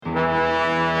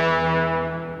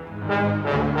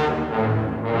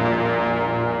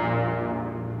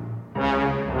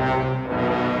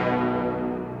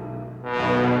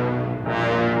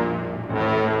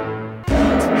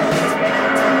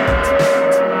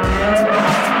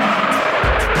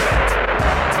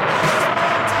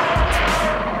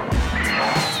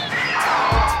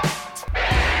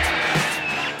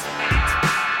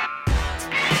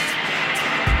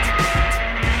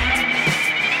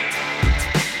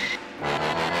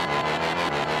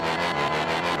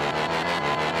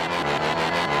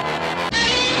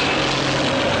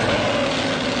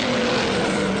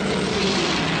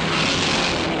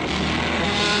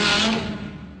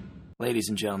Ladies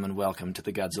and gentlemen, welcome to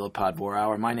the Godzilla Pod War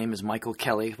Hour. My name is Michael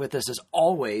Kelly. With us, as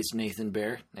always, Nathan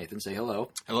Bear. Nathan, say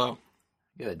hello. Hello.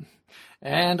 Good.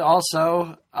 And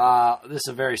also, this is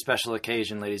a very special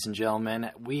occasion, ladies and gentlemen.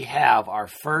 We have our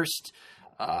first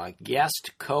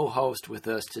guest co-host with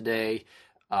us today,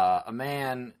 a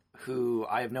man who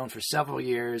I have known for several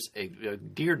years, a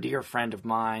dear, dear friend of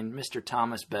mine, Mr.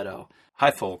 Thomas Beddow.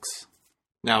 Hi, folks.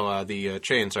 Now, the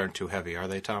chains aren't too heavy, are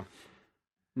they, Tom?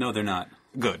 No, they're not.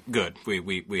 Good.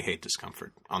 We hate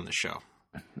discomfort on the show.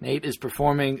 Nate is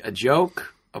performing a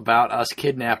joke about us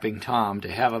kidnapping Tom to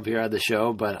have him here on the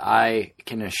show, but I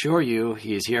can assure you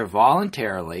he is here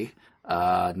voluntarily,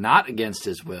 not against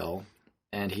his will,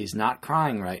 and he's not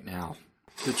crying right now.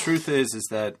 The truth is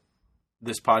that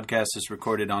this podcast is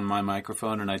recorded on my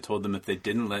microphone, and I told them if they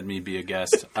didn't let me be a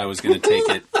guest, I was going to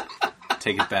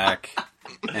take it back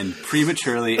and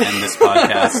prematurely end this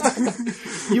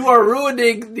podcast. You are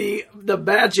ruining the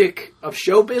magic of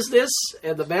show business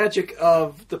and the magic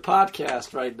of the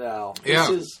podcast right now.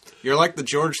 You're like the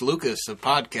George Lucas of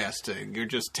podcasting. You're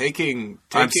just taking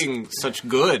such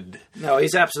good. No,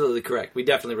 he's absolutely correct. We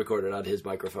definitely record it on his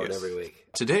microphone every week.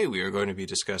 Today we are going to be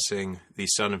discussing the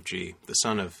son of G, the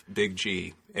son of Big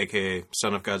G, a.k.a.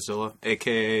 son of Godzilla,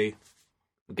 a.k.a.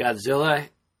 Godzilla.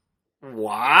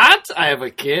 What? I have a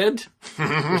kid?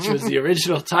 Which was the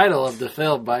original title of the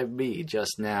film by me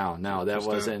just now. No, that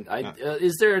wasn't.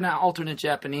 Is there an alternate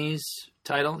Japanese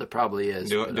title? There probably is.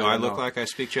 Do I look like I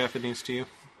speak Japanese to you?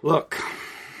 Look,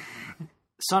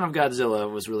 Son of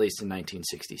Godzilla was released in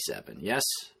 1967, yes?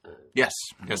 Yes,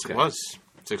 it was.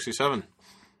 67.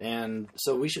 And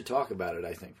so we should talk about it,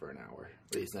 I think, for an hour.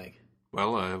 What do you think?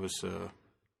 Well, it was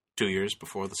 2 years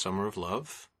before the Summer of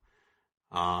Love.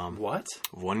 What?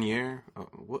 1 year?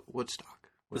 Woodstock.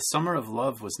 The Summer of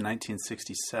Love was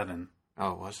 1967.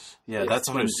 Oh, it was? Yeah, that's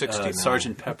when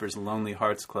Sgt. Pepper's Lonely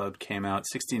Hearts Club came out.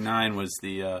 69 was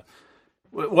it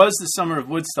was the summer of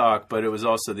Woodstock, but it was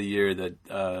also the year that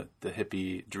the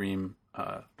hippie dream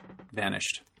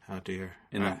vanished. Oh, dear.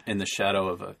 In the shadow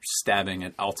of a stabbing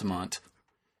at Altamont.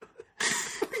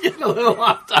 Getting a little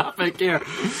off topic here.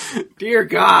 Dear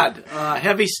God.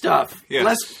 Heavy stuff.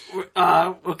 Yes.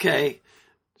 Okay.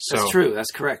 That's true.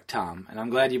 That's correct, Tom. And I'm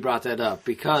glad you brought that up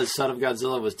because Son of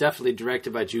Godzilla was definitely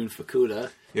directed by Jun Fukuda.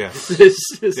 Yes.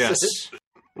 Yes.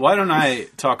 Why don't I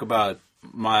talk about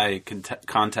my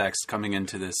context coming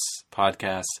into this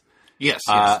podcast? Yes,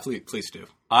 please do.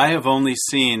 I have only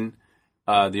seen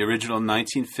the original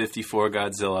 1954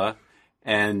 Godzilla,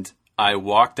 and I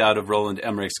walked out of Roland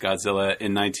Emmerich's Godzilla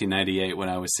in 1998 when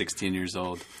I was 16 years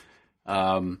old.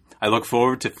 I look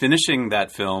forward to finishing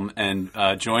that film and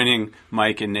joining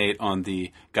Mike and Nate on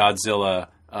the Godzilla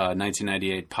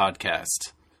 1998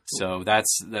 podcast. So that's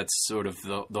sort of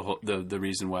the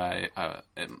reason why I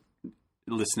am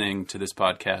listening to this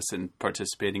podcast and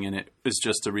participating in it is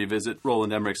just to revisit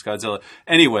Roland Emmerich's Godzilla.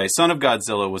 Anyway, Son of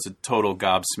Godzilla was a total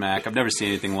gobsmack. I've never seen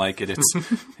anything like it.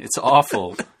 It's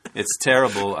awful. It's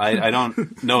terrible. I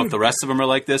don't know if the rest of them are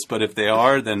like this, but if they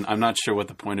are, then I'm not sure what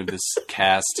the point of this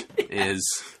cast is,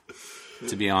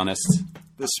 to be honest.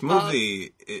 This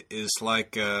movie is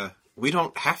like, we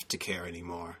don't have to care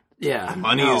anymore. Yeah. The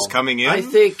money is coming in. I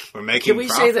think, we're making can we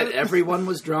profit? say that everyone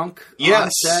was drunk yes. on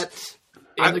set?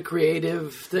 In the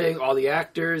creative thing, all the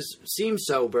actors seem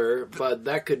sober, but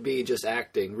that could be just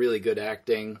acting, really good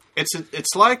acting.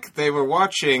 It's like they were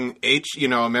watching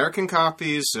American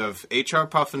copies of H.R.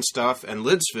 Puff and Stuff and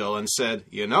Lidsville and said,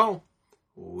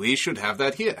 we should have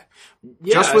that here.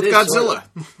 Yeah, just with Godzilla.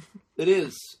 It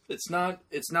is. It's not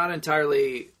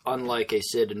entirely unlike a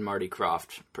Sid and Marty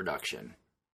Krofft production.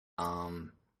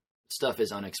 Stuff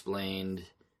is unexplained.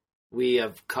 We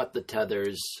have cut the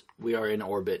tethers. We are in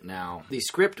orbit now. The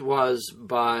script was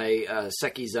by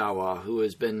Sekizawa, who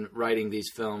has been writing these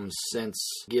films since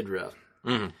Ghidra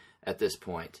at this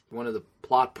point. One of the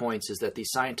plot points is that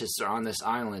these scientists are on this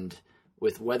island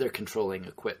with weather controlling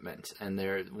equipment. And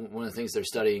one of the things they're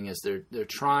studying is they're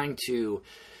trying to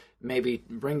maybe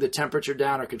bring the temperature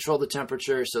down or control the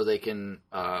temperature so they can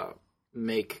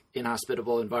make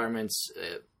inhospitable environments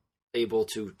able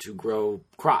to grow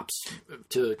crops,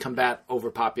 to combat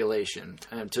overpopulation,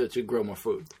 and to grow more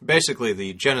food. Basically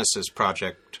the Genesis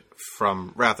project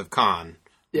from Wrath of Khan,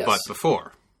 but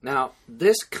before. Now,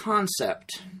 this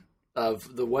concept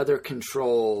of the weather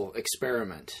control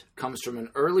experiment comes from an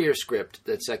earlier script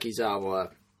that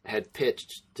Sekizawa had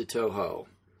pitched to Toho.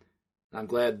 I'm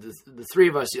glad the three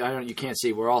of us, you can't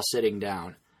see, we're all sitting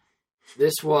down.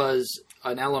 This was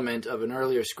an element of an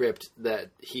earlier script that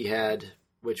he had,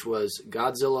 which was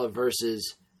Godzilla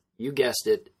versus, you guessed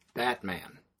it,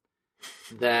 Batman.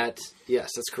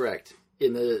 Yes, that's correct.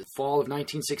 in the fall of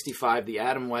 1965, the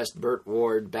Adam West, Burt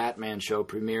Ward Batman show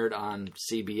premiered on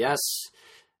CBS.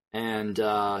 And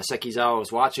Sekizawa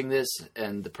was watching this,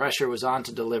 and the pressure was on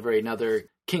to deliver another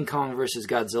King Kong versus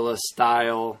Godzilla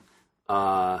style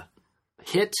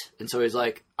hit. And so he's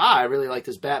like, I really like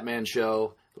this Batman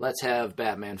show. Let's have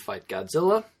Batman fight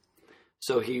Godzilla.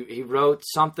 So he wrote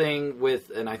something with,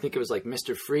 and I think it was like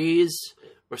Mr. Freeze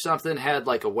or something, had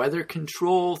like a weather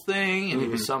control thing, and he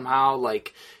was somehow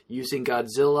like using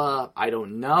Godzilla. I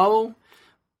don't know.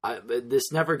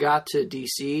 This never got to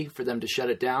DC for them to shut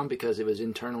it down because it was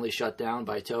internally shut down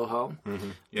by Toho.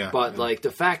 Yeah, but like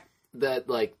the fact that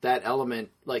like that element,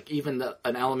 like even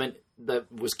an element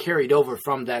that was carried over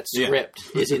from that script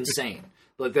is insane.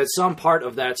 Like that some part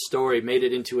of that story made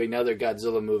it into another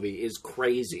Godzilla movie is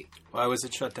crazy. Why was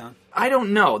it shut down? I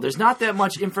don't know. There's not that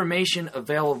much information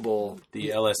available. The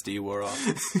LSD wore off.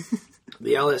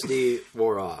 The LSD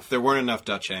wore off. There weren't enough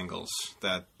Dutch angles.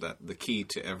 That the key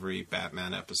to every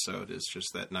Batman episode is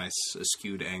just that nice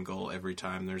skewed angle every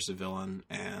time there's a villain.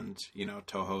 And,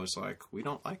 Toho is like, we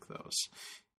don't like those.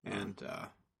 And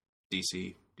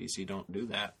DC don't do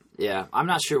that. Yeah, I'm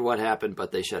not sure what happened,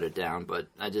 but they shut it down. But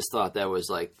I just thought that was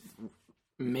like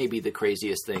maybe the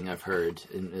craziest thing I've heard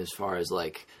as far as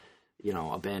like,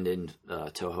 abandoned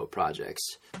Toho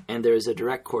projects. And there is a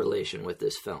direct correlation with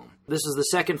this film. This is the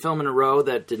second film in a row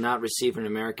that did not receive an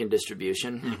American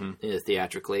distribution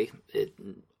theatrically. It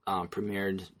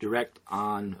premiered direct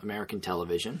on American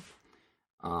television.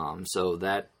 So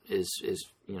that is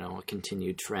a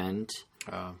continued trend.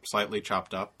 Slightly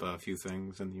chopped up a few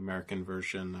things in the American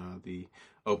version. The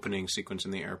opening sequence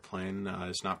in the airplane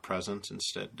is not present.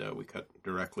 Instead, we cut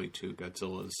directly to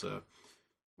Godzilla's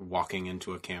walking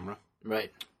into a camera.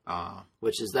 Right.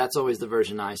 That's always the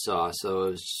version I saw, so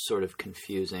it was sort of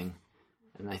confusing.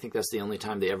 And I think that's the only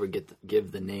time they ever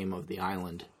give the name of the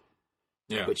island.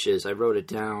 Yeah. Which is, I wrote it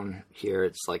down here,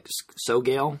 it's like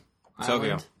Sogale Island.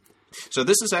 Sogale. So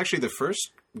this is actually the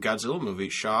first Godzilla movie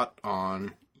shot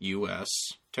on U.S.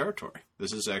 territory.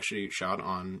 This is actually shot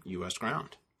on U.S.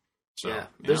 ground. So, yeah.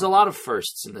 There's a lot of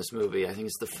firsts in this movie. I think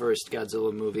it's the first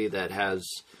Godzilla movie that has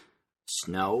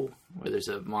snow, where there's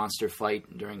a monster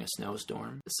fight during a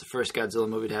snowstorm. It's the first Godzilla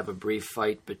movie to have a brief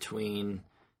fight between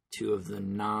two of the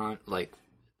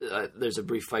there's a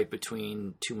brief fight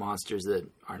between two monsters that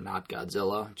are not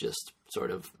Godzilla, just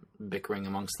sort of bickering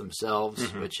amongst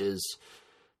themselves, which is...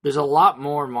 There's a lot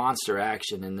more monster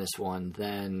action in this one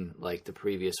than, like, the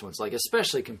previous ones. Like,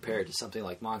 especially compared to something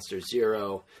like Monster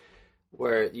Zero,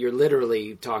 where you're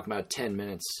literally talking about 10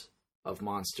 minutes of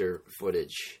monster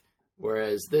footage.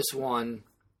 Whereas this one,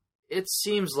 it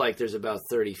seems like there's about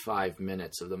 35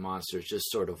 minutes of the monsters just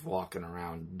sort of walking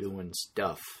around doing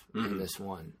stuff in this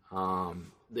one.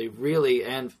 They really...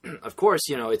 And, of course,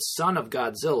 it's Son of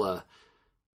Godzilla.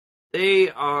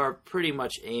 They are pretty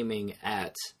much aiming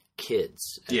at...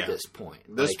 kids at this point.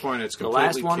 At this point, it's completely the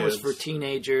last one kids. was for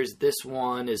teenagers. This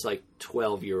one is like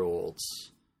 12-year-olds,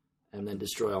 and then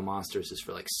Destroy All Monsters is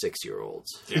for like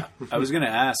 6-year-olds. Yeah, I was going to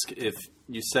ask if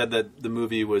you said that the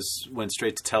movie went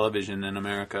straight to television in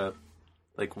America.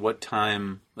 Like, what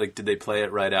time? Like, did they play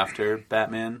it right after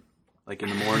Batman? Like in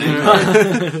the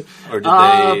morning, or did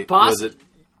they?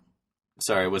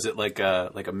 Was it like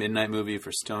a midnight movie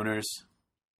for stoners?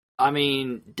 I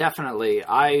mean, definitely.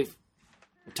 I've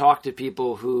talked to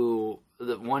people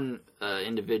one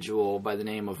individual by the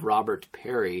name of Robert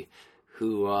Perry,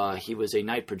 who he was a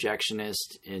night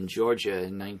projectionist in Georgia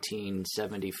in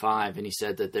 1975, and he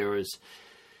said that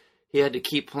he had to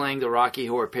keep playing the Rocky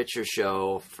Horror Picture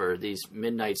Show for these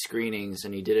midnight screenings,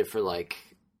 and he did it for like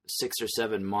 6 or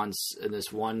 7 months. And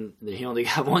he only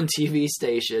got one TV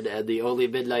station, and the only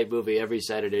midnight movie every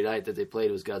Saturday night that they played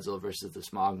was Godzilla versus the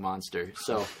Smog Monster.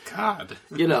 So, God,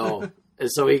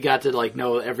 And so he got to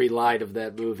know every line of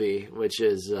that movie, which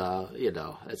is,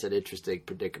 that's an interesting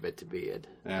predicament to be in.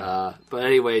 Yeah. But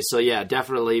anyway, so yeah,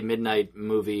 definitely midnight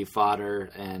movie fodder.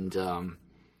 And, some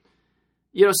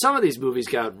of these movies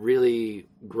got really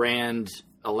grand,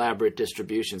 elaborate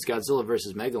distributions. Godzilla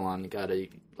vs. Megalon got a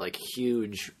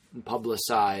huge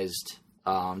publicized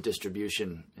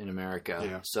distribution in America.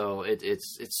 Yeah. So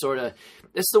it's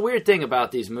the weird thing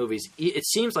about these movies. It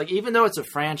seems like even though it's a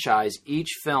franchise, each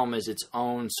film is its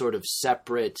own sort of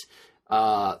separate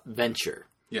venture.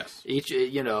 Yes.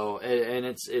 And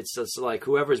it's just like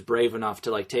whoever's brave enough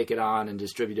to take it on and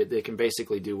distribute it, they can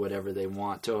basically do whatever they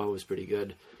want. Toho was pretty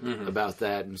good about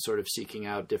that and sort of seeking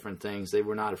out different things. They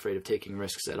were not afraid of taking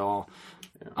risks at all.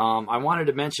 Yeah. I wanted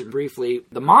to mention briefly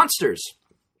the monsters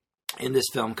in this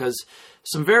film, because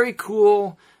some very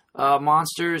cool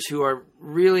monsters who are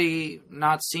really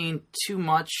not seen too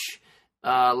much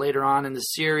later on in the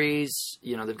series.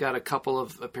 They've got a couple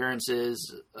of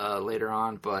appearances later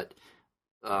on, but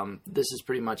this is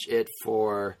pretty much it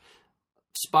for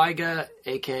Spiga,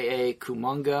 a.k.a.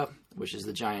 Kumunga, which is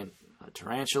the giant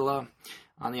tarantula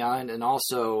on the island, and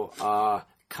also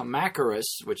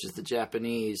Kamakurus, which is the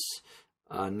Japanese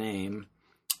name,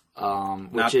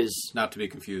 which is... Not to be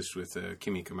confused with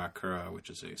Kimikamakura, which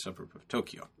is a suburb of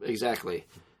Tokyo. Exactly.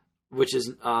 Which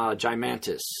is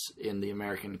Gimantis in the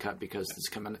American cut, because it's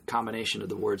a combination of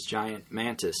the words giant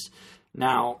mantis.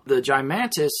 Now, the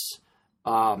Gimantis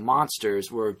monsters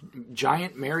were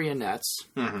giant marionettes,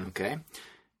 okay?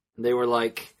 They were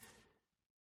like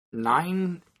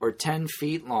 9 or 10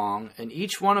 feet long, and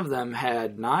each one of them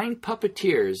had 9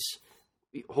 puppeteers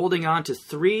holding on to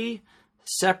 3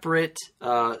 separate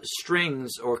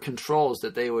strings or controls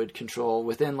that they would control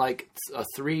within like a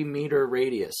 3-meter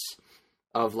radius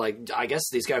of, like, I guess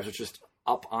these guys were just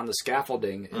up on the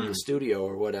scaffolding in the studio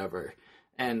or whatever.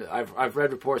 And I've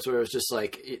read reports where it was just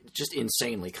like just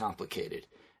insanely complicated.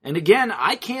 And again,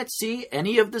 I can't see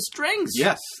any of the strings.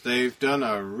 Yes, they've done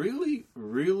a really,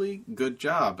 really good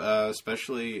job,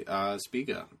 especially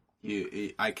Spiga.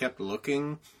 I kept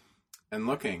looking and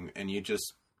looking, and you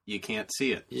can't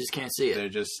see it. You just can't see it. They're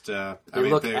just... they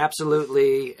look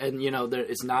absolutely... And,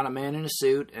 it's not a man in a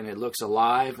suit, and it looks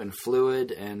alive and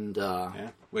fluid, and...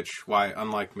 Why,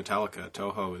 unlike Metallica,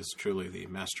 Toho is truly the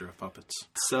master of puppets.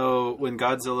 So, when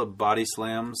Godzilla body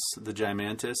slams the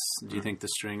Gimantis, do you think the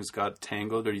strings got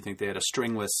tangled, or do you think they had a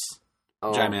stringless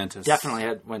Gimantis?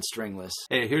 Definitely went stringless.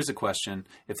 Hey, here's a question.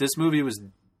 If this movie was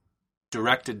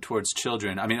directed towards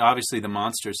children, I mean, obviously the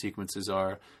monster sequences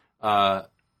are...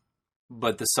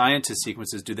 but the scientist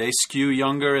sequences, do they skew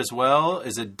younger as well?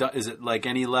 Is it like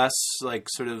any less like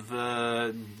sort of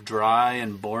dry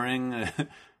and boring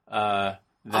than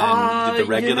the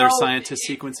regular scientist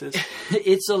sequences?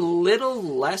 It's a little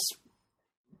less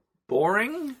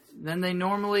boring than they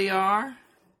normally are.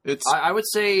 I would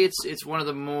say it's one of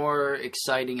the more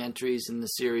exciting entries in the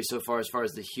series so far, as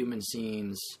the human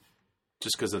scenes.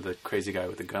 Just because of the crazy guy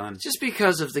with the gun. Just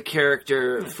because of the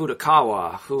character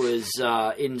Furukawa, who is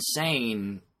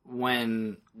insane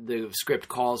when the script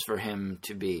calls for him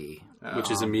to be. Which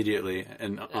is immediately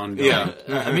and ongoing.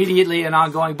 Yeah. Immediately and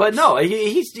ongoing. But no,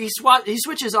 he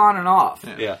switches on and off.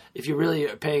 Yeah. If you're really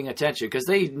paying attention. Because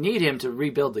they need him to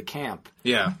rebuild the camp.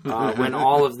 Yeah. When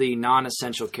all of the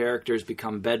non-essential characters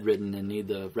become bedridden and need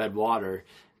the red water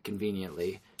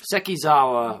conveniently.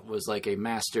 Sekizawa was like a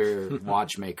master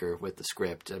watchmaker with the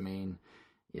script. I mean,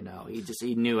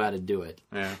 he knew how to do it.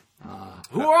 Yeah.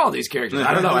 Who are all these characters?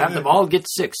 I don't know. Have them all get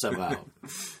sick somehow.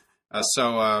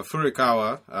 So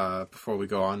Furukawa, before we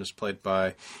go on, is played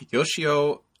by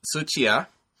Yoshio Tsuchiya,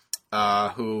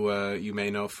 who you may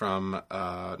know from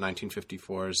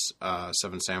 1954's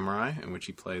Seven Samurai, in which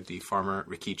he played the farmer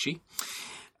Rikichi.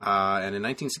 And in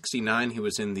 1969, he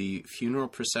was in The Funeral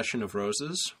Procession of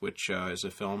Roses, which is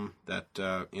a film that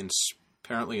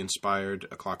apparently inspired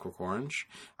A Clockwork Orange.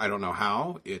 I don't know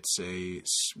how. It's a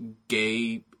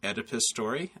gay Oedipus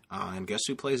story. And guess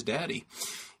who plays Daddy?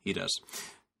 He does.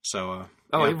 So,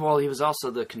 he was also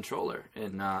the controller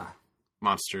in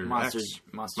Monster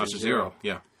Zero.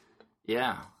 Yeah.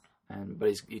 Yeah.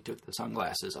 But he took the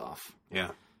sunglasses off. Yeah.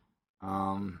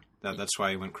 That's why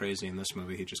he went crazy in this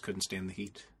movie. He just couldn't stand the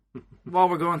heat. While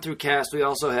we're going through cast, we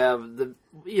also have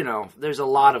there's a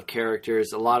lot of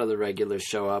characters. A lot of the regulars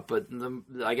show up, but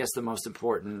I guess the most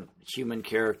important human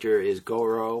character is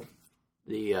Goro,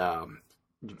 the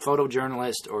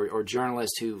photojournalist or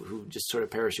journalist who just sort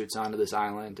of parachutes onto this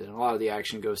island, and a lot of the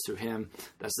action goes through him.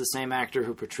 That's the same actor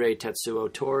who portrayed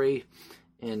Tetsuo Tori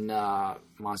in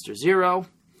Monster Zero,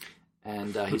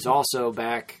 and he's also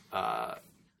back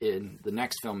in the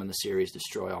next film in the series,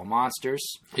 Destroy All Monsters.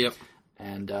 Yep.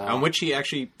 And on which he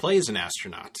actually plays an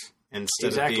astronaut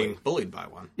instead of being bullied by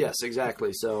one. Yes,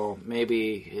 exactly. So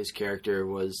maybe his character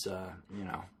was,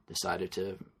 decided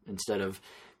to, instead of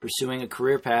pursuing a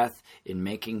career path in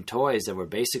making toys that were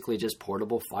basically just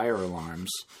portable fire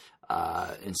alarms,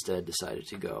 instead decided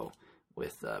to go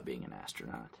with being an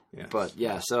astronaut. Yes. But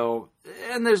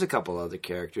and there's a couple other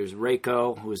characters.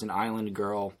 Reiko, who is an island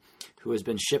girl who has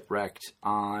been shipwrecked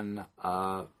on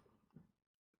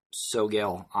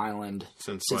Sogale Island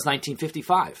since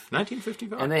 1955.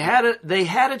 1955. And they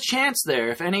had a chance there.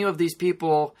 If any of these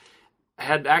people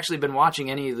had actually been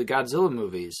watching any of the Godzilla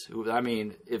movies, I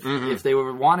mean, if they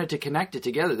wanted to connect it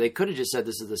together, they could have just said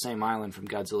this is the same island from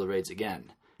Godzilla Raids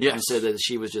Again. Yes. And said that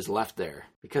she was just left there.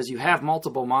 Because you have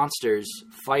multiple monsters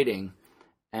fighting,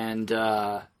 and,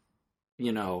 they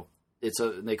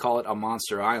call it a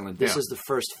monster island. This is the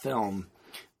first film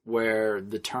where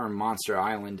the term Monster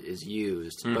Island is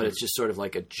used, but it's just sort of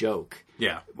like a joke.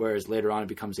 Yeah. Whereas later on it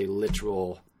becomes a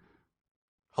literal...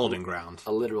 Holding ground.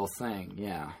 A literal thing,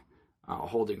 yeah. A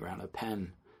holding ground, a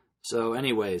pen. So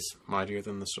anyways... Mightier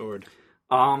than the sword.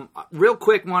 Real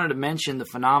quick, wanted to mention the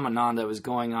phenomenon that was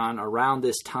going on around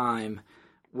this time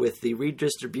with the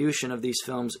redistribution of these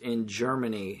films in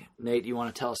Germany. Nate, you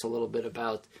want to tell us a little bit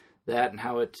about that and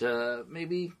how it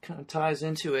maybe kind of ties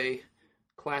into a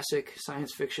classic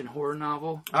science fiction horror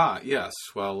novel? Yes.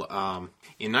 Well,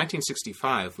 in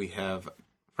 1965, we have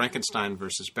Frankenstein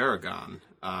versus Baragon,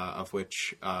 of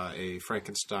which a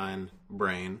Frankenstein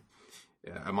brain,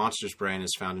 a monster's brain,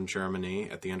 is found in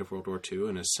Germany at the end of World War II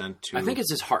and is sent to... I think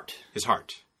it's his heart. His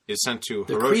heart is sent to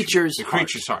The Hiroshima.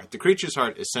 creature's heart. The creature's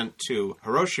heart is sent to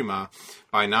Hiroshima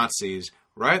by Nazis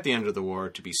right at the end of the war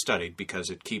to be studied because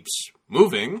it keeps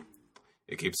moving.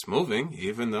 It keeps moving,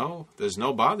 even though there's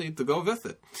no body to go with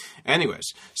it.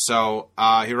 Anyways, so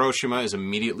Hiroshima is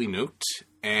immediately nuked,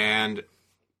 and,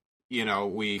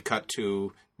 we cut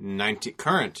to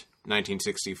current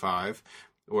 1965,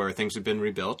 where things have been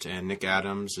rebuilt, and Nick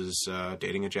Adams is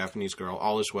dating a Japanese girl,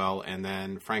 all is well, and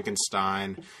then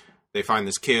Frankenstein, they find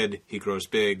this kid, he grows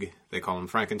big, they call him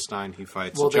Frankenstein, he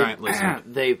fights a giant lizard.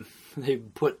 They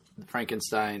put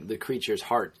Frankenstein, the creature's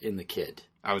heart, in the kid.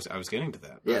 I was getting to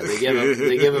that. Yeah, they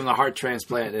give him the heart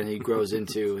transplant, and he grows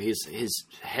into his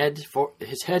head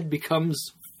becomes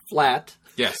flat.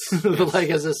 Yes. Like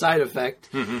as a side effect.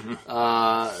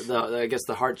 I guess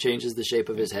the heart changes the shape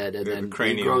of his head, and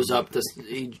then he grows up.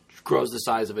 He grows the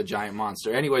size of a giant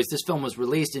monster. Anyways, this film was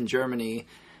released in Germany,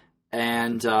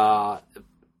 and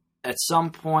at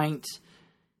some point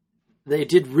they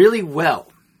did really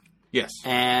well. Yes.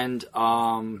 And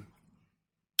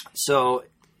so.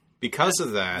 Because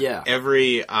of that, yeah.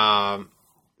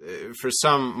 For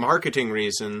some marketing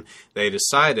reason, they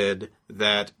decided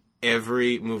that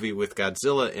every movie with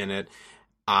Godzilla in it,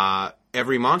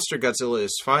 every monster Godzilla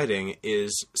is fighting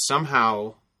is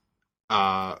somehow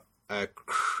a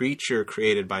creature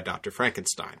created by Dr.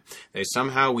 Frankenstein. They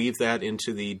somehow weave that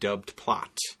into the dubbed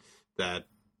plot that,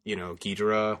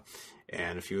 Ghidorah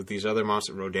and a few of these other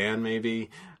monsters, Rodan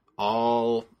maybe,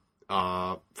 all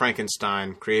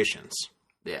Frankenstein creations.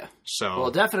 Yeah. So, well,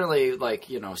 definitely,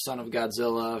 Son of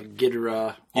Godzilla,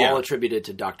 Ghidorah, all attributed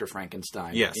to Dr.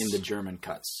 Frankenstein in the German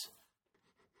cuts.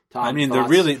 Tom, there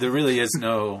really is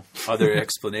no other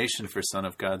explanation for Son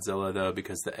of Godzilla, though,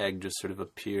 because the egg just sort of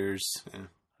appears out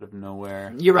of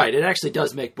nowhere. You're right. It actually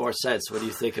does make more sense when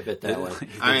you think of it that way.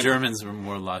 The Germans were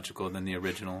more logical than the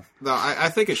original. No, I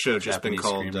think it should have just been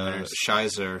Japanese called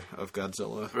Shizer of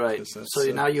Godzilla. Right.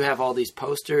 So now you have all these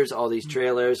posters, all these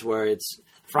trailers where it's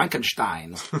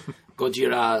Frankenstein,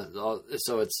 Godzilla.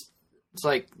 So it's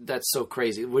like, that's so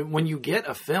crazy. When you get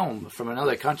a film from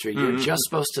another country, you're just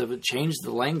supposed to change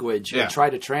the language and try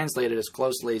to translate it as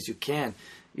closely as you can.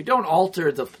 You don't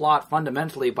alter the plot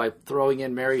fundamentally by throwing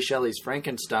in Mary Shelley's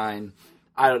Frankenstein.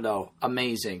 I don't know.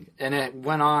 Amazing. And it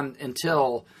went on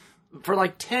for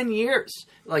 10 years.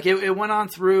 It went on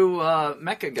through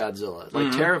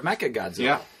Mechagodzilla, Terror of Mechagodzilla.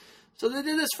 Yeah. So they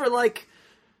did this for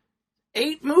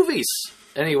 8 movies.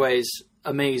 Anyways,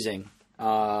 amazing.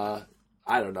 I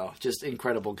don't know, just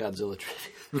incredible Godzilla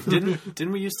trivia.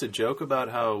 Didn't we used to joke about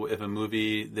how if a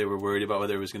movie they were worried about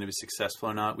whether it was going to be successful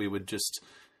or not, we would just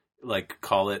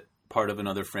call it part of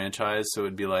another franchise? So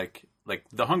it'd be like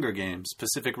The Hunger Games,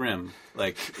 Pacific Rim,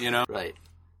 right.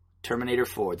 Terminator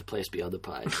 4, The Place Beyond the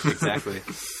Pie. Exactly.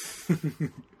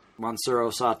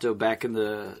 Masaru Sato back in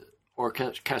the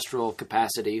orchestral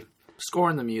capacity,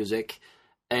 scoring the music,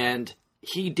 and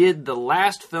he did the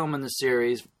last film in the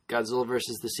series, Godzilla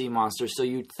vs. the Sea Monster, so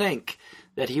you'd think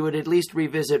that he would at least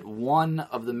revisit one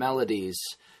of the melodies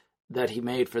that he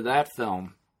made for that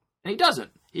film. And he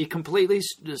doesn't. He completely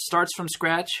starts from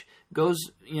scratch, goes,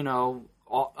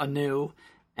 anew,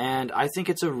 and I think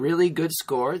it's a really good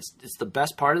score. It's the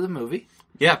best part of the movie.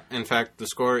 Yeah, in fact, the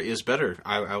score is better.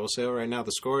 I will say right now,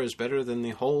 the score is better than the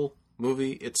whole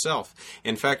movie itself.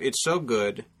 In fact, it's so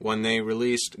good, when they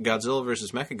released Godzilla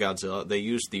vs. Mechagodzilla, they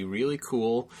used the really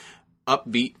cool,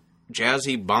 upbeat,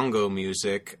 jazzy bongo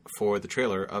music for the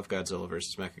trailer of Godzilla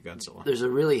vs. Mechagodzilla. There's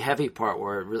a really heavy part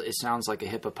where it sounds like a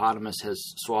hippopotamus has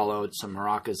swallowed some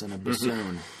maracas and a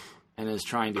bassoon and is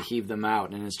trying to heave them out,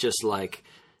 and it's just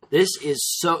there's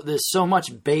so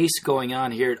much bass going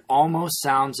on here. It almost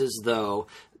sounds as though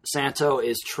Santo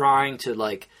is trying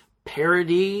to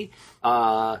parody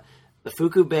the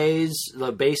Fukube's,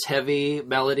 the bass-heavy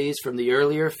melodies from the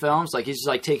earlier films. He's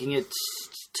taking it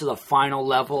to the final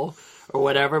level or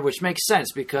whatever, which makes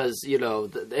sense because,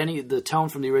 the tone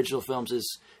from the original films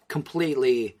is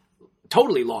totally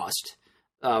lost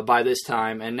by this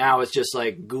time, and now it's just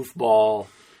like goofball.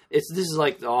 This is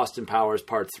like the Austin Powers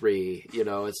Part 3. You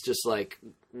know, it's just like,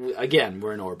 again,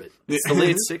 we're in orbit. It's the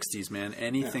late 60s, man.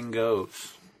 Anything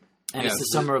goes. And it's the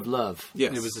summer of love.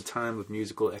 Yes. It was a time of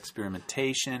musical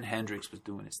experimentation. Hendrix was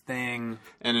doing his thing.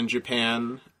 And in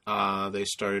Japan, they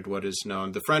started what is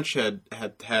known... The French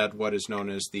had what is known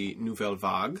as the Nouvelle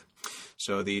Vague.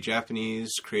 So the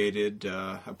Japanese created,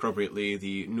 appropriately,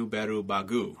 the Nuberu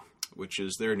Bagu, which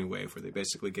is their new wave, where they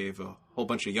basically gave a whole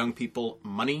bunch of young people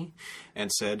money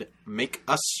and said, make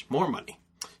us more money.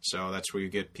 So that's where you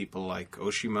get people like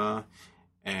Oshima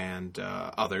and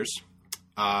others.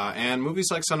 And movies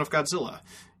like Son of Godzilla.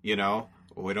 You know,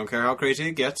 we don't care how crazy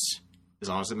it gets, as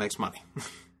long as it makes money.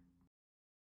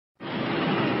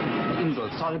 Insel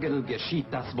Zorgel geschieht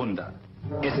das Wunder.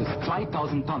 Es ist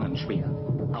 2000 Tonnen schwer.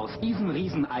 Aus diesem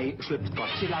Riesenei schlüpft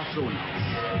Godzillas Sohn aus.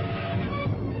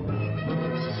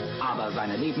 Aber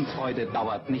seine Lebensfreude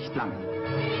dauert nicht lange.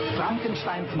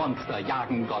 Frankensteins Monster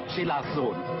jagen Godzillas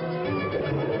Sohn.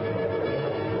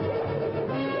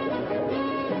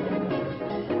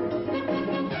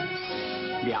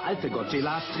 Der alte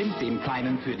Godzilla trimmt dem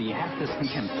Kleinen für die härtesten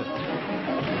Kämpfe.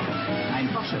 Ein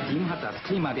Forscherteam hat das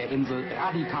Klima der Insel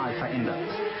radikal verändert.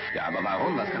 Ja, aber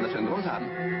warum? Was kann das für einen Grund haben?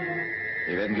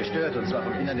 Wir werden gestört, und zwar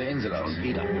vom Innern der Insel aus.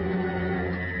 Wieder.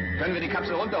 Können wir die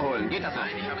Kapsel runterholen? Geht das?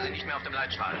 Nein, ich habe sie nicht mehr auf dem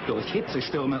Leitstrahl. Durch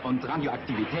Hitzestürme und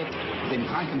Radioaktivität sind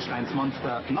Frankensteins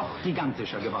Monster noch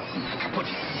gigantischer geworden. Kaputt.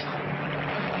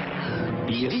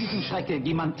 Die Riesenschrecke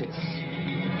Gimantis.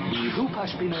 Die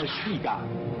Superspinne Stiga.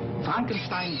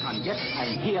 Frankenstein kann jetzt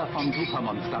ein Heer von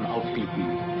Supermonstern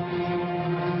aufbieten.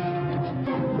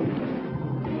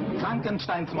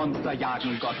 Frankensteins Monster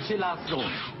jagen Godzillas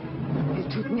Sohn.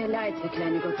 Es tut mir leid, der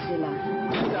kleine Godzilla.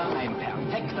 Wieder ein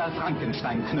perfekter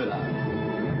Frankenstein-Knüller.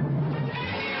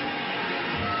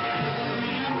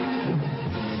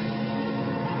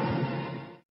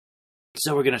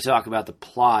 So we're going to talk about the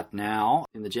plot now.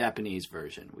 In the Japanese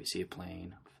version, we see a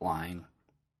plane flying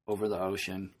over the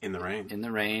ocean. In the rain. In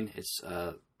the rain. It's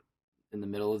in the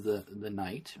middle of the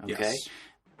night. Okay. Yes.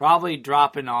 Probably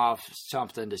dropping off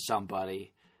something to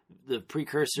somebody. The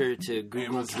precursor to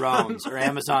Google Amazon. drones or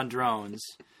Amazon drones.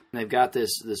 And they've got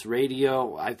this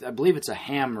radio. I believe it's a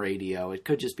ham radio. It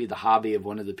could just be the hobby of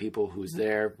one of the people who's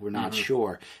there. We're not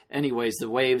sure. Anyways, the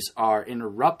waves are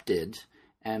interrupted,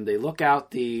 and they look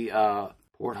out the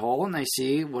porthole, and they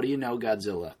see, what do you know,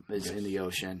 Godzilla is in the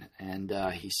ocean. And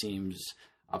he seems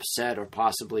upset or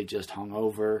possibly just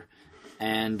hungover.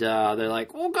 And they're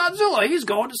like, well, Godzilla, he's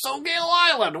going to Sogale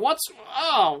Island. What's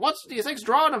do you think's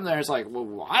drawing him there? It's like,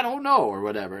 well, I don't know, or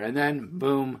whatever. And then,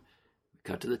 boom,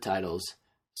 cut to the titles,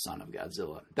 Son of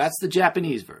Godzilla. That's the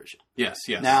Japanese version. Yes,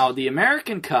 yes. Now, the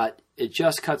American cut, it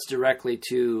just cuts directly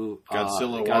to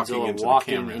Godzilla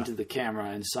walking into the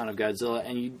camera and Son of Godzilla.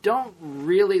 And you don't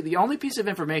really, the only piece of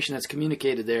information that's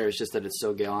communicated there is just that it's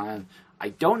Sogale Island. I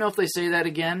don't know if they say that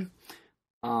again.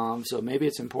 So maybe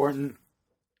it's important,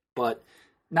 but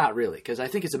not really, because I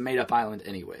think it's a made-up island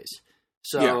anyways.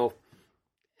 So,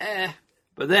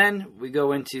 But then we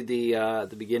go into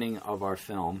the beginning of our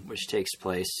film, which takes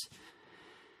place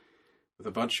with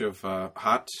a bunch of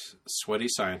hot, sweaty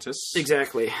scientists.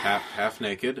 Exactly. Half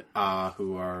naked,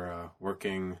 who are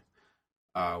working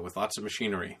with lots of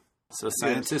machinery. So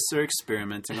scientists are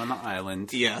experimenting on the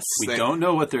island. Yes. We don't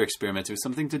know what they're experimenting with.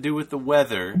 Something to do with the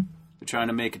weather. They're trying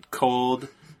to make it cold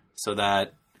so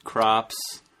that crops...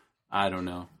 I don't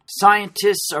know.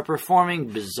 Scientists are performing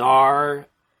bizarre,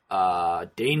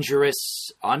 dangerous,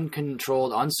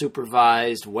 uncontrolled,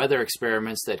 unsupervised weather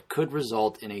experiments that could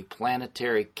result in a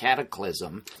planetary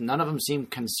cataclysm. None of them seem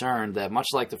concerned that, much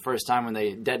like the first time when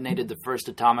they detonated the first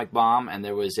atomic bomb and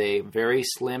there was a very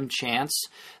slim chance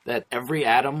that every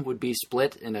atom would be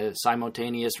split in a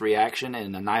simultaneous reaction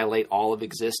and annihilate all of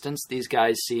existence, these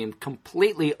guys seem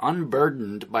completely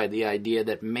unburdened by the idea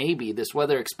that maybe this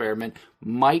weather experiment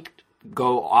might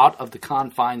go out of the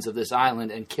confines of this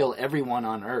island and kill everyone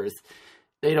on Earth.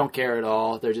 They don't care at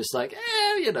all. They're just like,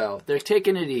 they're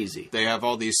taking it easy. They have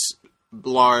all these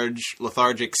large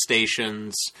lethargic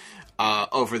stations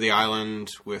over the island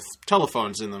with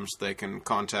telephones in them so they can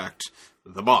contact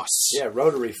the boss. Yeah,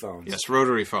 rotary phones. Yes,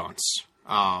 rotary phones.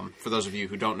 For those of you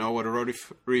who don't know what a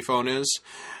rotary phone is,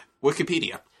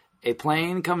 Wikipedia. A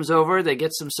plane comes over, they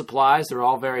get some supplies, they're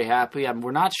all very happy.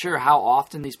 We're not sure how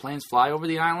often these planes fly over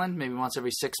the island, maybe once every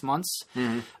 6 months.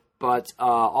 Mm-hmm. But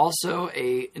also,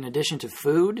 in addition to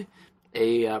food,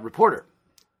 a reporter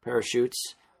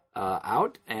parachutes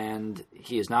out, and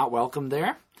he is not welcome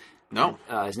there. No.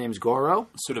 His name's Goro.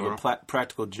 Sort of a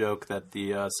practical joke that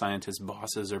the scientist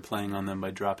bosses are playing on them by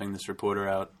dropping this reporter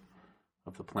out.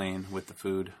 of the plane with the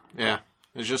food. Yeah.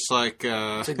 It's just like...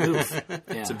 It's a goof. Yeah.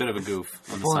 It's a bit of a goof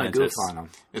on the Pulling a goof scientists. on them.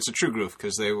 It's a true goof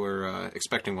because they were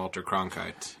expecting Walter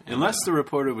Cronkite. And, Unless the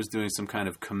reporter was doing some kind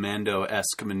of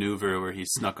commando-esque maneuver where he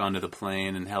snuck onto the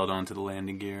plane and held onto the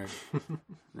landing gear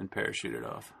and parachuted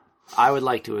off. I would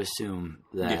like to assume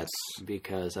that Yes.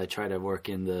 because I try to work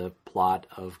in the plot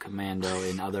of Commando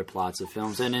in other plots of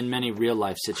films and in many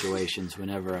real-life situations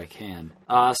whenever I can.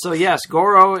 So yes,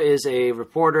 Goro is a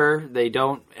reporter. They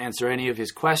don't answer any of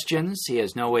his questions. He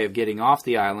has no way of getting off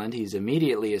the island. He's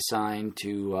immediately assigned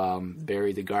to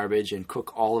bury the garbage and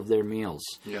cook all of their meals.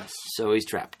 Yes. So he's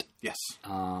trapped. Yes.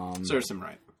 Serves him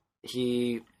right.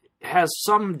 He has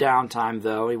some downtime,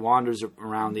 though. He wanders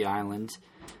around the island.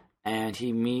 And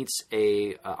he meets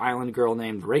a island girl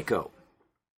named Reiko,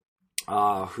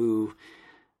 who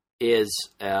is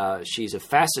she's a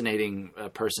fascinating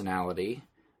personality.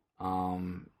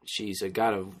 She's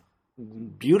got a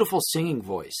beautiful singing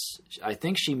voice. I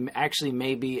think she actually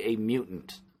may be a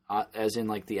mutant, as in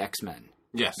like the X-Men.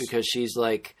 Yes. Because she's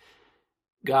like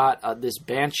got this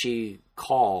banshee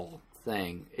call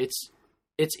thing. It's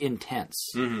intense.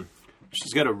 Mm-hmm.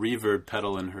 She's got a reverb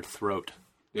pedal in her throat.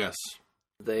 Yes.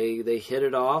 They hit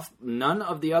it off. None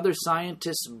of the other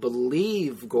scientists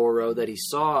believe Goro that he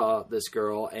saw this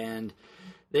girl, and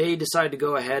they decide to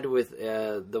go ahead with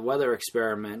the weather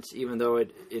experiment, even though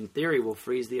it, in theory, will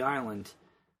freeze the island.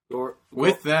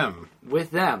 With them. With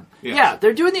them. Yes. Yeah,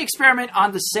 they're doing the experiment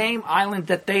on the same island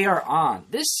that they are on.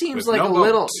 This seems With like no a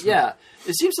little... boat. Yeah,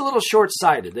 it seems a little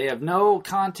short-sighted. They have no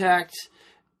contact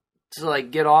to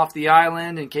like get off the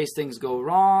island in case things go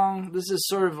wrong. This is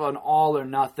sort of an all or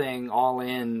nothing, all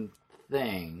in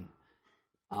thing.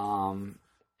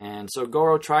 And so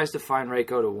Goro tries to find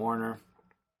Reiko to warn her.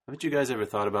 Haven't you guys ever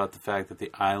thought about the fact that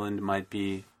the island might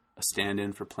be a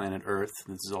stand-in for planet Earth?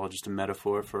 This is all just a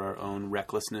metaphor for our own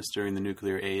recklessness during the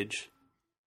nuclear age.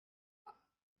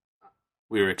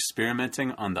 We were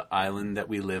experimenting on the island that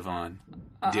we live on.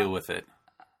 Deal with it.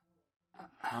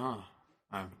 Oh.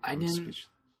 I I'm didn't... speechless.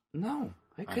 No,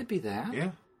 it could be that.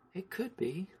 Yeah. It could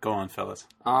be. Go on, fellas.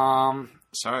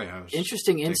 Sorry, I was...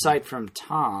 Interesting insight from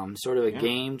Tom, sort of a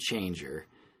game changer.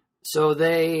 So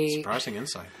they... Surprising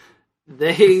insight.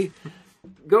 They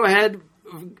go ahead...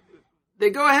 They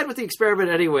go ahead with the experiment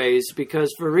anyways,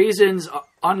 because for reasons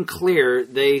unclear,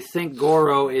 they think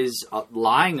Goro is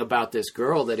lying about this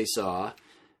girl that he saw.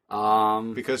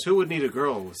 Because who would need a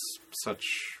girl with such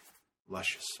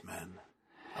luscious men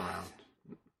around?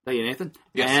 Thank you, Nathan.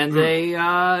 Yes. And they,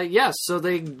 so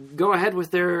they go ahead with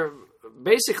their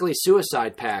basically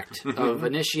suicide pact of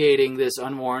initiating this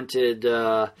unwarranted,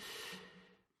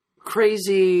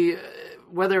 crazy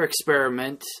weather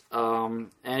experiment. And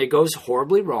it goes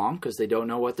horribly wrong because they don't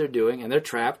know what they're doing, and they're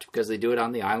trapped because they do it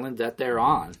on the island that they're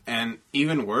on. And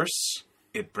even worse,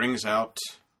 it brings out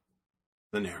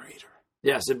the narrator.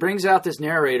 Yes, it brings out this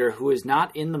narrator who is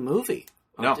not in the movie.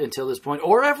 No. Until this point,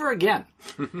 or ever again.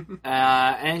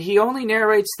 And he only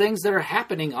narrates things that are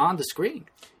happening on the screen.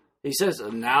 He says,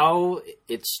 now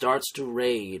it starts to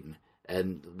rain,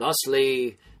 and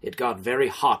thusly it got very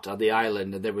hot on the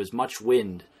island, and there was much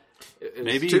wind.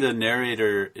 Maybe the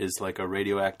narrator is like a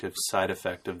radioactive side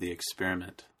effect of the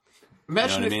experiment.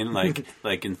 Imagine you know what I mean?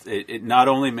 Like it not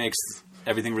only makes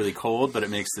everything really cold, but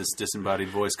it makes this disembodied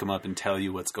voice come up and tell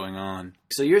you what's going on.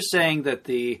 So you're saying that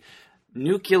the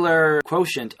nuclear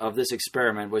quotient of this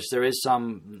experiment, which there is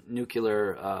some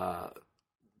nuclear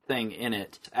thing in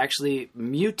it, actually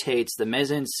mutates the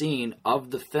mise-en-scene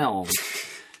of the film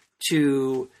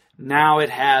to now it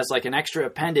has like an extra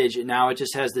appendage, and now it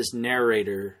just has this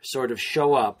narrator sort of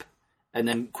show up and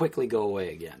then quickly go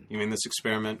away again. You mean this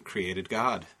experiment created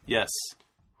God? Yes.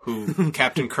 Who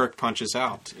Captain Kirk punches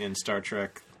out in Star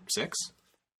Trek 6?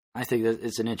 I think that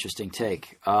it's an interesting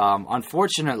take.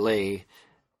 Unfortunately,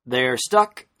 they're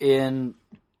stuck in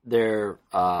their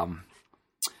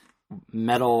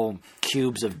metal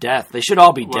cubes of death. They should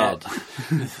all be dead.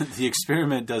 The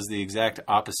experiment does the exact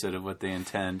opposite of what they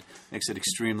intend. Makes it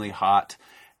extremely hot.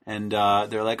 And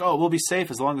they're like, oh, we'll be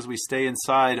safe as long as we stay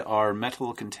inside our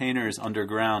metal containers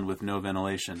underground with no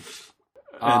ventilation.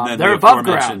 And then they're the above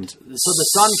ground, so the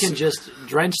sun can just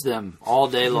drench them all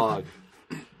day long.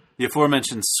 The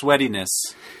aforementioned sweatiness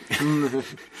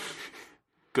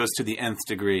goes to the nth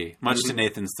degree, much to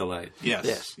Nathan's delight.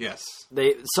 Yes.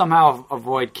 They somehow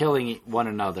avoid killing one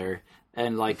another,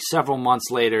 and like several months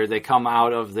later, they come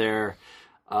out of their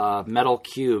metal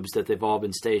cubes that they've all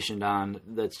been stationed on.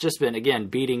 That's just been, again,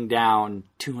 beating down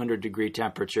 200-degree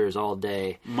temperatures all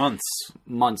day. Months.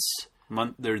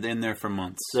 They're in there for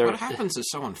months. What happens if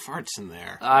someone farts in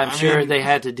there? I'm sure they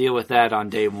had to deal with that on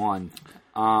day one.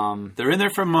 They're in there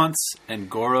for months, and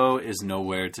Goro is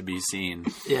nowhere to be seen.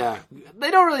 Yeah. They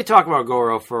don't really talk about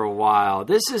Goro for a while.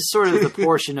 This is sort of the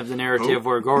portion of the narrative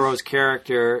where Goro's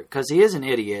character, because he is an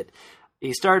idiot,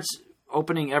 he starts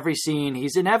opening every scene.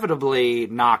 He's inevitably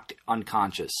knocked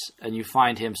unconscious, and you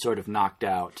find him sort of knocked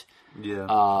out.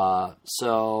 Yeah.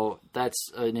 So that's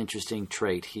an interesting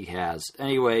trait he has.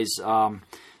 Anyways,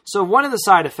 so one of the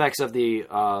side effects of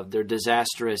their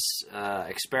disastrous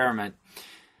experiment,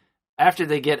 after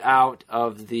they get out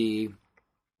of the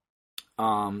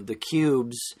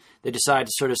cubes, they decide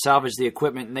to sort of salvage the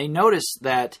equipment, and they notice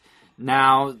that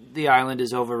now the island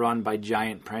is overrun by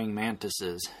giant praying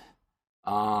mantises,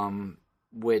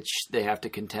 which they have to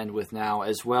contend with now,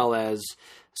 as well as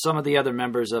some of the other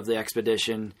members of the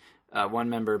expedition. One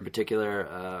member in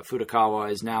particular,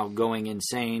 Furukawa, is now going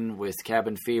insane with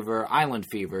cabin fever, island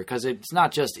fever, because it's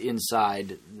not just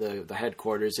inside the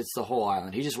headquarters, it's the whole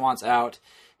island. He just wants out.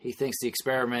 He thinks the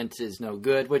experiment is no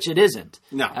good, which it isn't.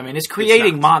 No. I mean, it's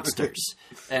creating monsters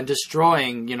and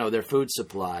destroying, their food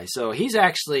supply. So he's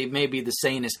actually maybe the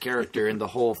sanest character in the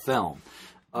whole film.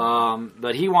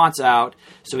 But he wants out,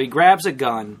 so he grabs a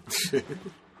gun.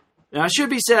 Now, it should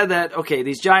be said that, okay,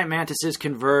 these giant mantises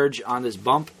converge on this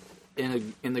bump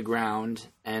in the ground,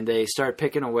 and they start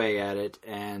picking away at it,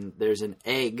 and there's an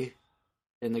egg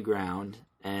in the ground,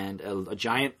 and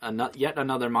yet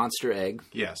another monster egg.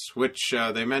 Yes, which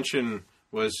they mention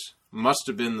must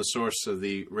have been the source of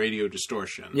the radio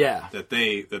distortion. Yeah. That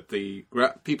the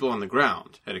people on the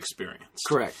ground had experienced.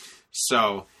 Correct.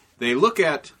 So they look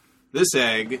at this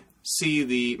egg, see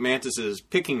the mantises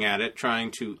picking at it,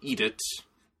 trying to eat it,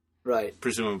 right?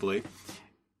 Presumably,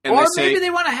 and or maybe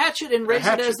they want to hatch it and raise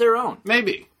it as their own.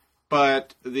 Maybe,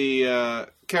 but the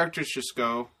characters just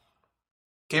go,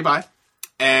 "Okay, bye."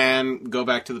 And go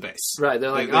back to the base. Right,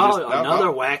 they're like, another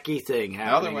wacky thing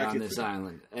happening on this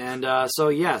island. And so,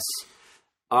 yes,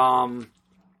 Furukawa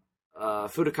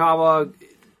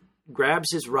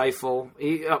grabs his rifle.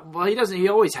 He doesn't. He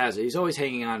always has it. He's always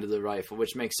hanging on to the rifle,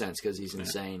 which makes sense because he's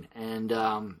insane. And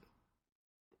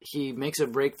he makes a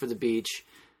break for the beach,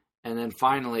 and then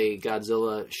finally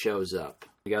Godzilla shows up.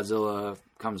 Godzilla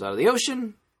comes out of the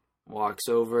ocean, walks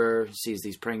over, sees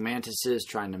these praying mantises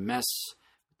trying to mess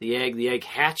the egg. The egg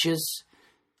hatches.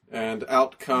 And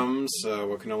out comes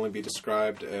what can only be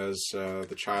described as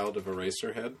the child of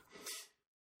Eraserhead.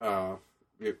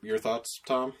 Your thoughts,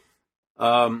 Tom?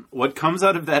 What comes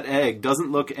out of that egg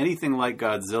doesn't look anything like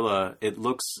Godzilla. It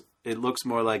looks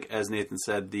more like, as Nathan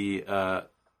said, the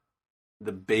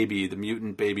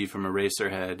mutant baby from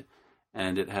Eraserhead.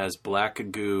 And it has black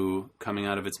goo coming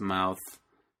out of its mouth.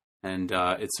 And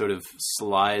it sort of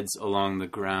slides along the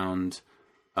ground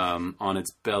on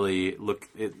its belly.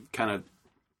 It kind of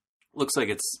looks like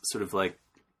it's sort of like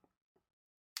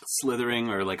slithering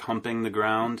or like humping the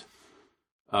ground.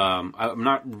 I'm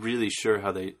not really sure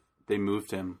how they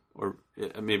moved him, or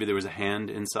maybe there was a hand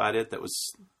inside it that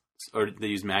was, or they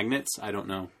use magnets. I don't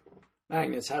know.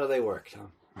 Magnets, how do they work,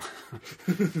 Tom?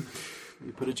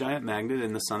 You put a giant magnet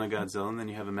in the son of Godzilla, and then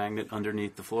you have a magnet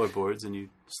underneath the floorboards, and you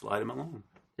slide him along.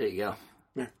 There you go.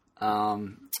 Yeah.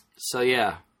 So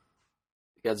yeah.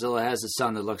 Godzilla has a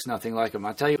son that looks nothing like him.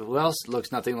 I'll tell you who else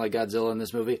looks nothing like Godzilla in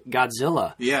this movie.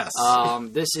 Godzilla. Yes.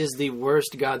 This is the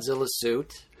worst Godzilla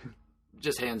suit.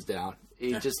 Just hands down.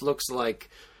 He just looks like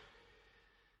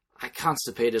a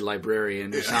constipated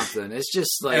librarian or something. It's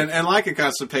just like... And like a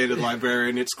constipated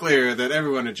librarian, it's clear that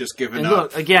everyone had just given up.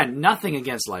 Look, again, nothing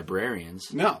against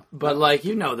librarians. No. But,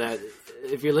 that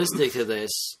if you're listening to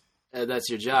this... that's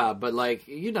your job, but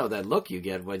that look you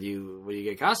get when you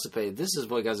get constipated. This is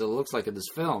what Godzilla looks like in this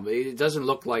film. It doesn't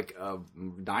look like a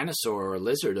dinosaur or a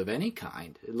lizard of any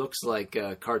kind. It looks like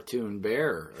a cartoon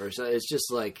bear, or so. It's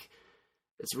just like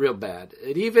it's real bad.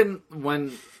 Even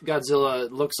when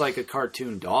Godzilla looks like a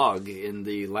cartoon dog in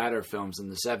the latter films in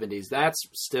the 70s, that's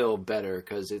still better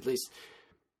because at least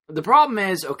the problem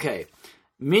is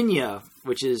Minilla,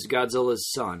 which is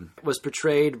Godzilla's son, was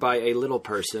portrayed by a little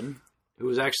person who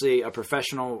was actually a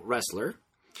professional wrestler,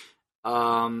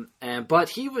 but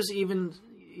he was even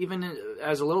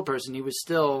as a little person, he was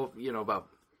still about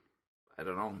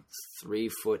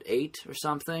 3'8" or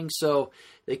something. So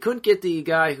they couldn't get the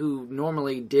guy who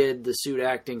normally did the suit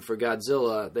acting for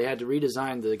Godzilla. They had to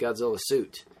redesign the Godzilla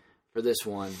suit for this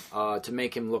one to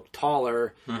make him look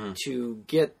taller, to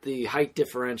get the height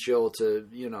differential to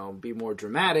be more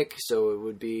dramatic. So it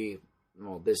would be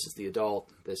this is the adult,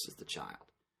 this is the child.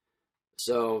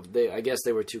 So I guess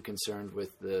they were too concerned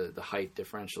with the height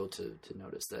differential to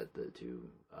notice that the two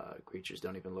creatures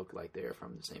don't even look like they're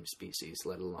from the same species,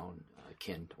 let alone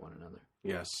kin to one another.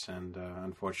 Yes, and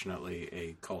unfortunately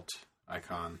a cult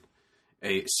icon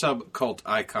a sub-cult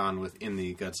icon within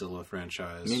the Godzilla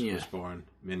franchise Minilla. was born.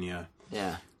 Minilla.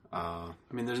 Yeah. I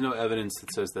mean, there's no evidence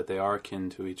that says that they are kin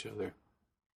to each other.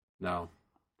 No.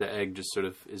 The egg just sort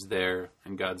of is there,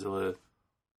 and Godzilla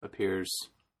appears.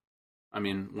 I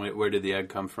mean, where did the egg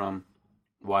come from?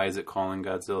 Why is it calling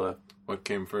Godzilla? What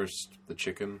came first, the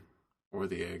chicken or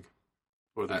the egg?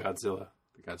 Or the Godzilla?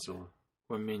 The Godzilla.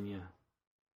 Or Minilla.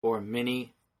 Or Minilla.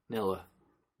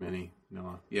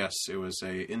 Minilla. Yes, it was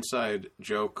a inside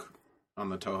joke on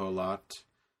the Toho lot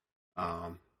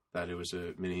that it was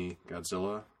a mini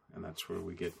Godzilla, and that's where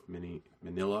we get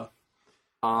Minilla.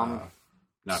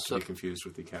 Not to be confused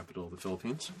with the capital of the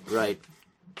Philippines. Right.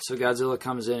 So Godzilla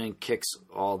comes in and kicks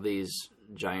all these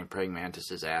giant praying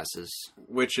mantises' asses.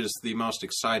 Which is the most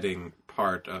exciting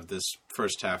part of this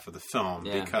first half of the film,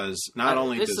 Yeah. because not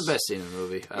only it's does... the best scene in the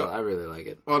movie. I really like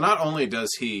it. Well, not only does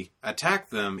he attack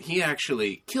them, he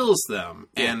actually kills them,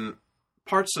 and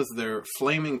parts of their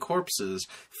flaming corpses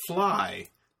fly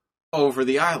over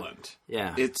the island.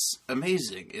 Yeah. It's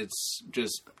amazing. It's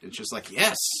just like,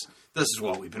 yes, this is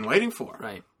what we've been waiting for.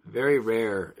 Right. Very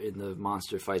rare in the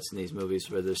monster fights in these movies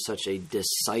where there's such a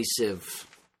decisive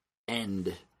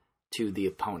end to the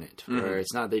opponent. Where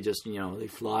it's not they just, they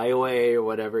fly away or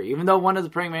whatever. Even though one of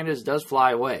the praying mantises does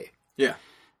fly away. Yeah.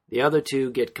 The other two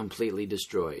get completely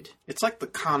destroyed. It's like the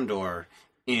condor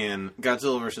in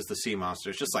Godzilla versus the Sea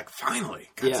Monster. It's just like, finally,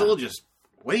 Godzilla just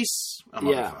wastes a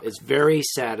motherfucker. Yeah, it's very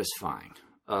satisfying.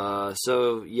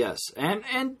 So yes,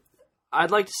 and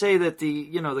I'd like to say that the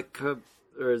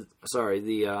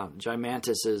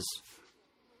Gigantuses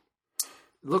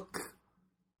look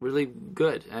really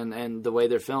good, and the way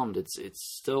they're filmed, it's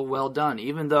still well done.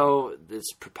 Even though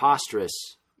it's preposterous,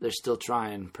 they're still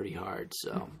trying pretty hard.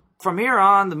 So from here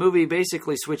on, the movie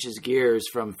basically switches gears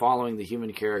from following the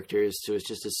human characters to it's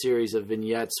just a series of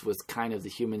vignettes with kind of the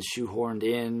humans shoehorned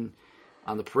in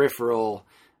on the peripheral.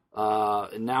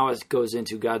 And now it goes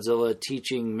into Godzilla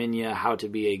teaching Minilla how to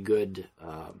be a good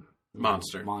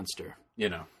monster.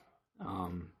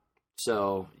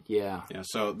 So, yeah. Yeah,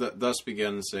 so thus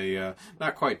begins a,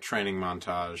 not quite training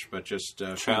montage, but just...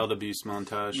 Child abuse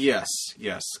montage. Yes,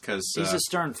 because... He's a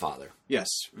stern father. Yes,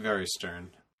 very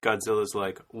stern. Godzilla's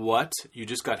like, what? You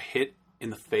just got hit in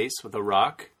the face with a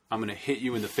rock? I'm going to hit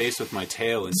you in the face with my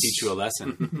tail and teach you a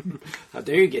lesson. How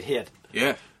dare you get hit?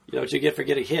 Yeah. You know what you get for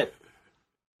getting hit?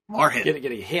 More hit.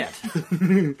 Getting hit.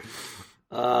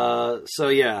 So,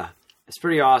 yeah. It's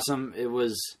pretty awesome.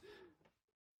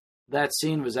 That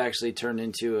scene was actually turned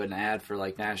into an ad for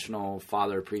like National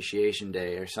Father Appreciation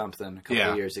Day or something a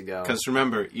couple of years ago. Because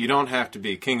remember, you don't have to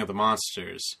be king of the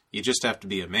monsters. You just have to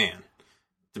be a man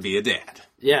to be a dad.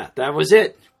 Yeah, that was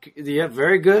it. Yeah,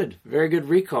 very good. Very good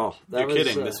recall. You're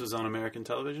kidding. This was on American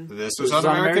television? This was on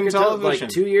American television.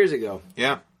 Like 2 years ago.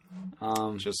 Yeah.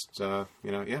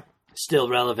 Yeah. Still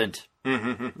relevant.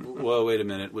 Well, wait a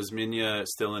minute. Was Minilla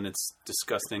still in its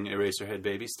disgusting Eraserhead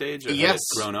baby stage? Or had it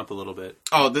grown up a little bit?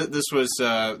 Oh, this was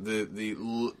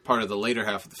the part of the later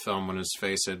half of the film when his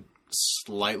face had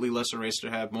slightly less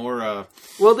Eraserhead, more...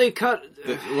 well, they cut...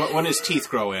 when his teeth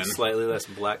grow in. Slightly less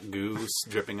black goo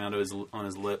dripping out on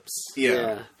his lips.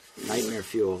 Yeah. Nightmare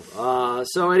fuel.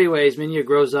 So anyways, Minilla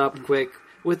grows up quick.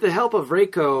 With the help of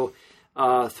Reiko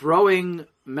throwing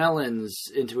melons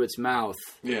into its mouth...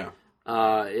 Yeah.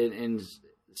 In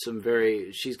some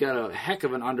she's got a heck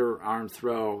of an underarm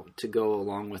throw to go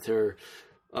along with her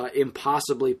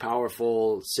impossibly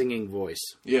powerful singing voice.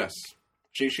 Yes.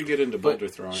 She should get into boulder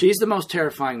throwing. She's the most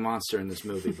terrifying monster in this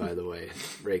movie, by the way,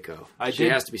 Reiko. She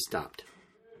has to be stopped.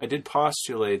 I did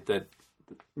postulate that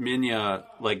Minilla,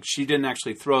 she didn't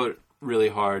actually throw it really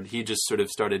hard. He just sort of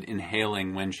started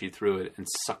inhaling when she threw it and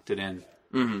sucked it in.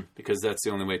 Mm-hmm. Because that's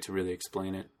the only way to really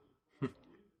explain it.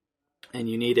 And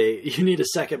you need a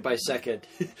second by second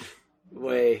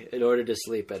way in order to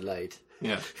sleep at night.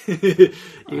 Yeah.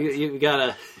 you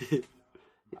gotta.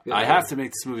 I have to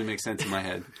make this movie make sense in my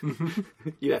head.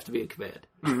 You have to be in command.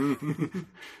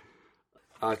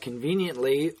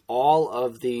 Conveniently, all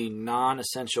of the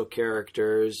non-essential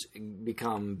characters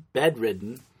become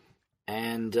bedridden,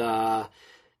 and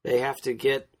they have to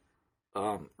get.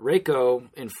 Reiko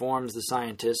informs the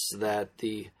scientists that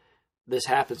this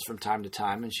happens from time to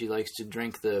time, and she likes to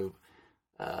drink the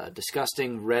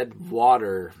disgusting red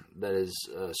water that is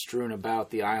strewn about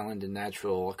the island in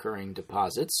natural occurring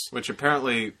deposits. Which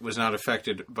apparently was not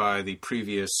affected by the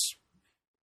previous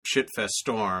shitfest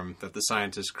storm that the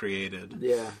scientists created.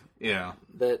 Yeah. Yeah.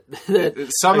 That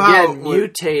somehow again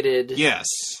mutated yes.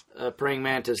 A praying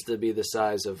mantis to be the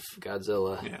size of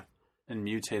Godzilla. Yeah. And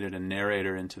mutated a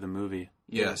narrator into the movie.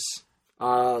 Yes.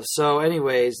 So,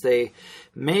 anyways, they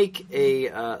make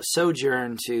a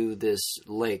sojourn to this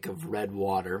lake of red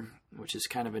water, which is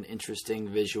kind of an interesting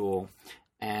visual.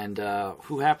 And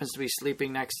who happens to be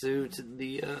sleeping next to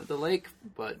the lake?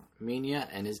 But Minya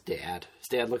and his dad. His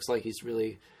dad looks like he's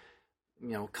really,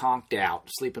 conked out,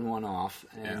 sleeping one off.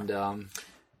 And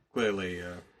clearly,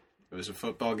 it was a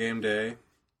football game day,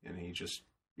 and he just,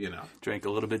 drank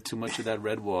a little bit too much of that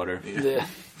red water. Yeah.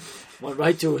 Went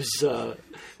right to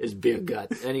his beer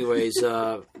gut. Anyways,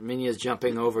 Minya's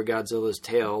jumping over Godzilla's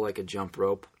tail like a jump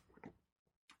rope.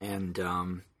 And,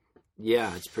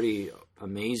 it's pretty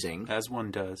amazing. As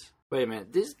one does. Wait a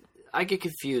minute. I get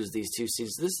confused, these two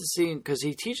scenes. This is the scene, because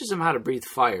he teaches him how to breathe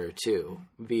fire, too,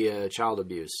 via child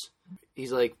abuse.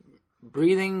 He's, like,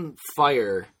 breathing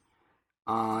fire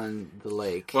on the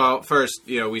lake. Well, first,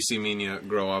 we see Minya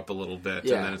grow up a little bit,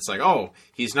 Yeah. and then it's like, oh,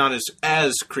 he's not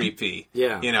as creepy.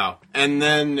 Yeah. And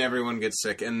then everyone gets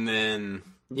sick, and then...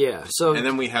 Yeah, so... And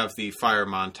then we have the fire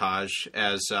montage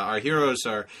as our heroes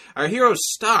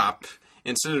stop.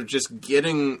 Instead of just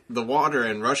getting the water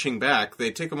and rushing back,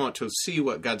 they take a moment to see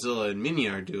what Godzilla and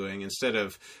Minya are doing instead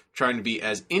of trying to be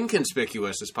as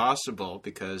inconspicuous as possible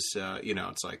because,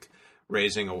 it's like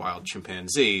raising a wild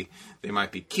chimpanzee. They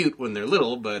might be cute when they're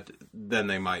little, but then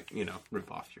they might,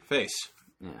 rip off your face.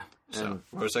 Yeah. So,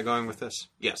 where was I going with this?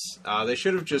 Yes, they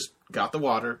should have just got the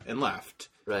water and left.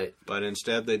 Right. But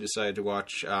instead, they decided to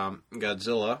watch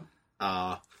Godzilla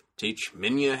teach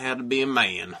Minya how to be a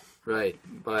man. Right,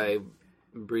 by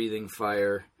breathing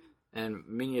fire. And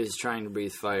Minya is trying to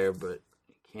breathe fire, but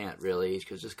can't really,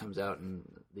 because it just comes out in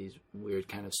these weird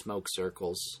kind of smoke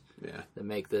circles that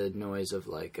make the noise of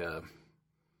like a,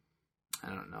 I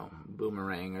don't know,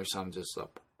 boomerang or something, just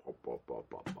like pop, pop, pop,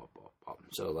 pop, pop, pop, pop.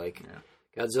 So like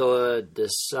Godzilla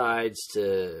decides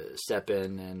to step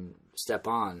in and step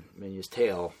on Minya's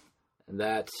tail, and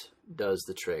that does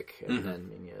the trick, and then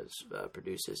Minya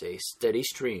produces a steady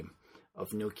stream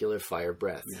of nuclear fire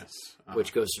breath,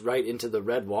 which goes right into the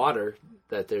red water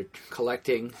that they're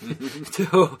collecting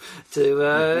to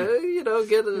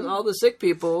get all the sick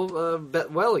people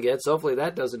well again. So hopefully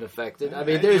that doesn't affect it. I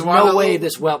mean, there's no way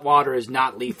this wet water is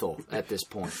not lethal at this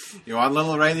point. You want a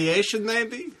little radiation,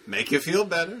 maybe? Make you feel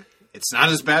better. It's not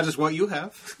as bad as what you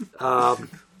have.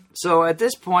 So at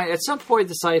some point,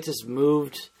 the scientists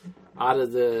moved out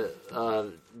of the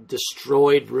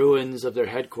destroyed ruins of their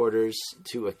headquarters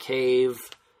to a cave,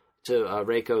 to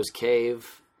Reiko's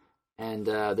cave, and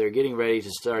they're getting ready to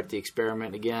start the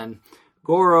experiment again.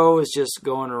 Goro is just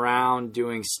going around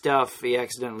doing stuff. He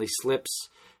accidentally slips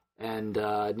and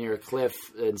near a cliff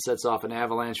and sets off an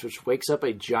avalanche, which wakes up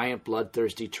a giant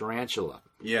bloodthirsty tarantula.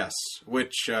 Yes,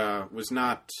 which was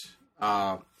not,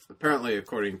 apparently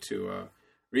according to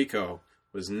Reiko,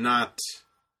 was not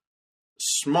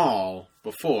small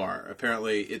before.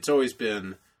 Apparently, it's always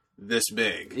been this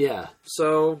big. Yeah.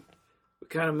 So we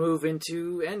kind of move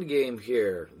into Endgame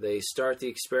here. They start the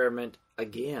experiment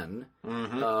again.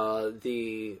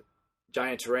 The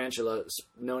giant tarantula,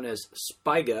 known as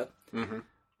Spiga,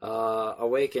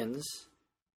 awakens.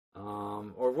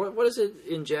 Or what is it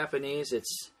in Japanese?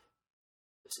 It's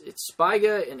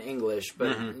Spiga in English,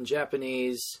 but in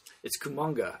Japanese, it's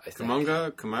Kumonga, I think.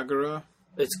 Kumonga? Kumagura?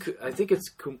 I think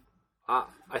it's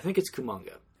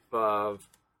Kumonga.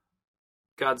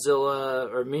 Godzilla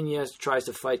or Minya tries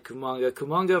to fight Kumonga.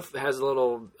 Kumonga has a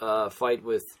little fight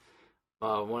with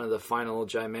one of the final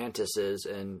Gigantuses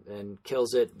and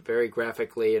kills it very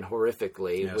graphically and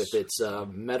horrifically with its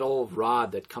metal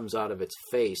rod that comes out of its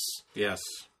face. Yes.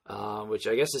 Which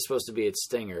I guess is supposed to be its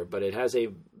stinger, but it has a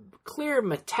clear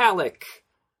metallic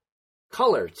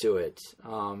color to it.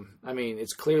 I mean,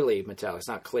 it's clearly metallic. It's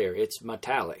not clear. It's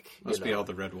metallic. Must be all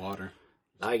the red water.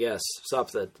 I guess.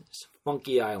 Something.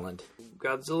 Funky island.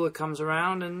 Godzilla comes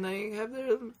around and they have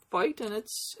their fight, and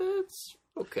it's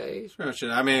okay.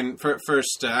 I mean,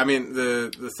 first,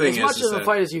 the thing as is... much is of a that,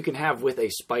 fight as you can have with a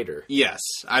spider. Yes.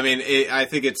 I mean, I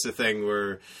think it's the thing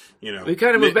where, we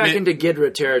kind of move back into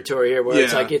Ghidorah territory here, where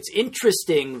it's like, it's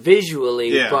interesting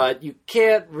visually, but you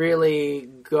can't really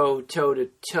go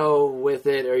toe-to-toe with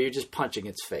it, or you're just punching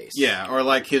its face. Yeah, or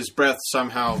like his breath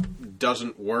somehow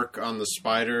doesn't work on the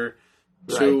spider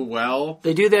too well.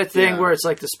 They do that thing where it's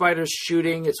like the spider's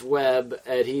shooting its web,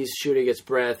 and he's shooting its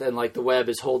breath, and like the web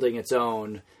is holding its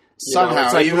own. Somehow,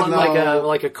 it's like even though,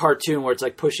 like a cartoon where it's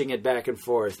like pushing it back and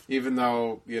forth. Even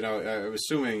though, I'm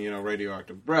assuming,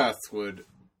 radioactive breath would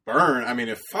burn. I mean,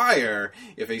 if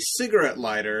a cigarette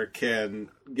lighter can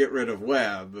get rid of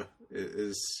web,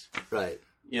 is right.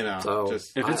 So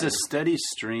if it's a steady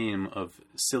stream of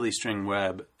silly string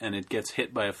web and it gets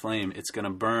hit by a flame, it's going to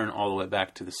burn all the way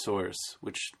back to the source,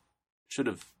 which should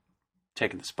have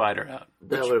taken the spider out.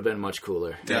 That would have been much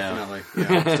cooler. Definitely.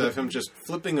 Yeah. Instead of him just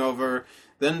flipping over,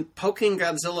 then poking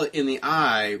Godzilla in the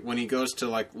eye when he goes to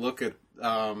like look at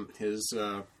his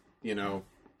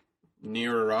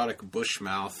near erotic bush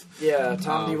mouth. Yeah,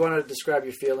 Tom, do you want to describe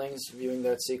your feelings viewing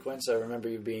that sequence? I remember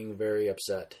you being very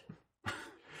upset.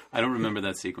 I don't remember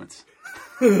that sequence.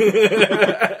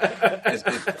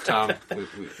 Tom,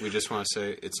 we just want to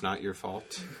say it's not your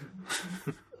fault.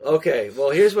 Okay,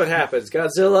 well, here's what happens.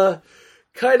 Godzilla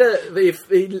kind of,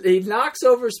 he knocks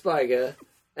over Spiga,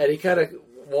 and he kind of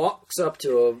walks up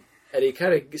to him, and he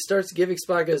kind of starts giving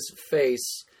Spiga's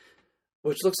face,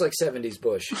 which looks like 70s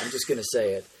Bush. I'm just going to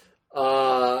say it.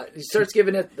 He starts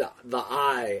giving it the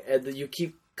eye, and then you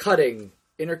keep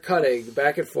intercutting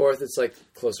back and forth. It's like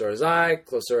closer on his eye,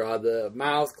 closer on the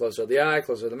mouth, closer on the eye,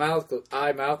 closer on the mouth,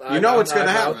 eye, mouth, eye, you know mouth, what's going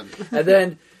to mouth. happen. And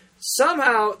then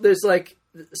somehow there's like,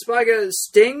 Spiga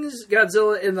stings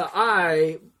Godzilla in the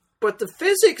eye, but the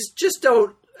physics just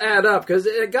don't add up, because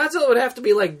Godzilla would have to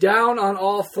be like down on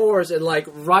all fours and like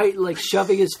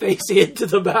shoving his face into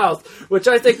the mouth, which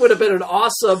I think would have been an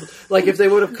awesome, like if they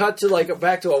would have cut to like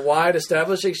back to a wide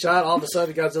establishing shot, all of a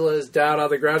sudden Godzilla is down on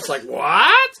the ground, it's like,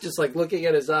 what? Just like looking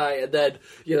at his eye and then,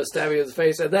 stabbing his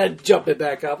face and then jumping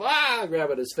back up,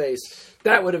 grabbing his face.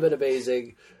 That would have been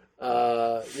amazing.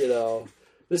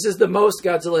 This is the most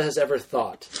Godzilla has ever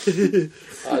thought on screen.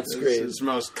 This is his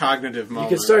most cognitive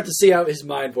moment. You can start to see how his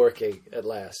mind working at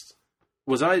last.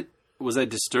 Was I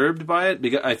disturbed by it?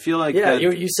 Because I feel like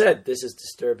you said this is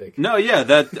disturbing. No, yeah,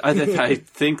 I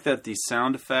think that the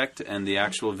sound effect and the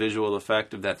actual visual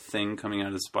effect of that thing coming out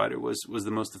of the spider was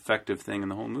the most effective thing in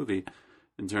the whole movie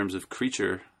in terms of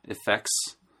creature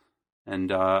effects.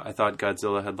 And I thought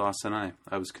Godzilla had lost an eye.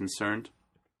 I was concerned.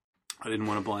 I didn't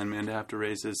want a blind man to have to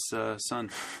raise his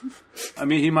son. I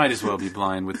mean, he might as well be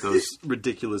blind with those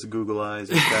ridiculous Google eyes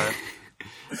he's got.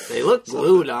 They look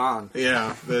glued on.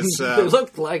 Yeah, they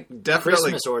look like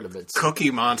Christmas ornaments.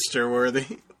 Cookie Monster worthy.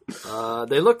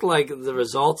 They look like the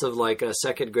result of like a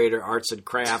second grader arts and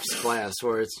crafts class,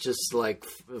 where it's just like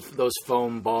those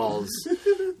foam balls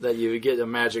that you get a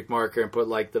magic marker and put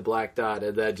like the black dot,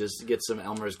 and then just get some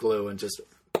Elmer's glue and just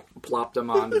plopped them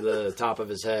onto the top of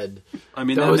his head. I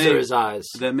mean, those are his eyes.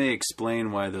 That may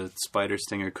explain why the spider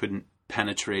stinger couldn't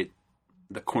penetrate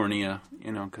the cornea,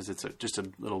 because it's just a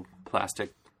little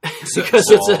plastic.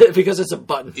 because it's a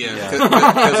button. Yeah,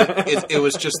 because it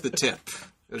was just the tip.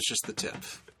 It was just the tip.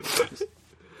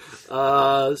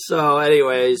 So,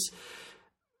 anyways,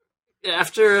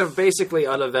 after a basically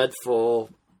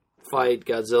uneventful fight,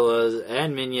 Godzilla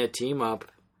and Minilla team up.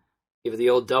 Give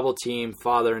the old double team,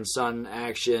 father and son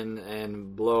action,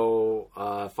 and blow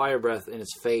fire breath in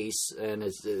his face, and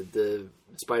the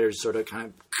spider sort of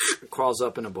kind of crawls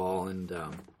up in a ball and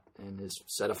is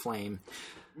set aflame.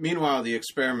 Meanwhile, the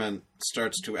experiment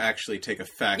starts to actually take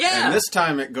effect, yeah. And this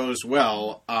time it goes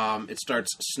well. It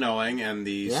starts snowing, and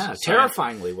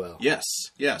terrifyingly well. Yes.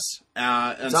 It's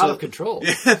out of control.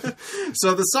 Yeah.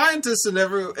 So the scientists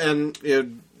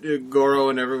and Goro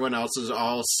and everyone else is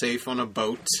all safe on a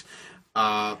boat.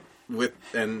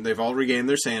 And they've all regained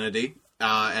their sanity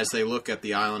as they look at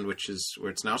the island, where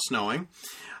it's now snowing.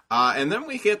 And then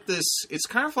we get this. It's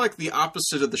kind of like the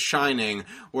opposite of The Shining,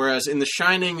 whereas in The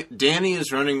Shining, Danny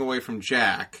is running away from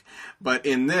Jack, but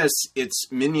in this, it's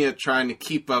Minilla trying to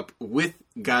keep up with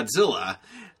Godzilla,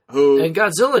 and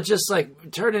Godzilla just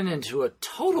like turning into a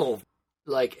total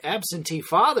like absentee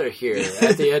father here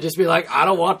at the end. Just be like, I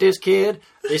don't want this kid.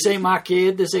 This ain't my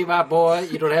kid. This ain't my boy.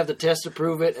 You don't have the test to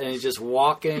prove it. And he's just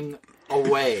walking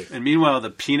away. And meanwhile, the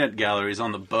peanut gallery's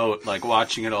on the boat, like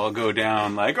watching it all go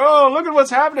down. Like, oh, look at what's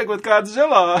happening with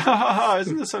Godzilla.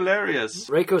 Isn't this hilarious?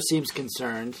 Reiko seems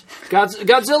concerned.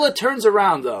 Godzilla turns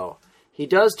around, though. He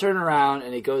does turn around,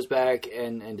 and he goes back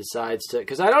and decides to...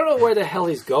 Because I don't know where the hell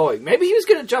he's going. Maybe he was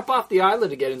going to jump off the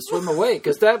island again and swim away,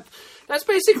 because that's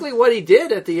basically what he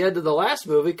did at the end of the last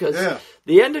movie, because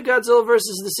the end of Godzilla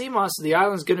vs. the Sea Monster, the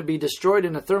island's going to be destroyed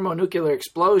in a thermonuclear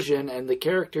explosion, and the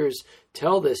characters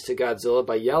tell this to Godzilla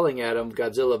by yelling at him,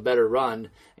 Godzilla better run,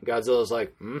 and Godzilla's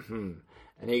like, And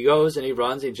he goes and he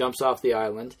runs, he jumps off the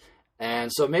island,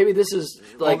 and so maybe this is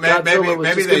like Godzilla was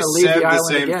just going to leave the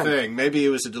island again. Maybe they said the same thing. Maybe it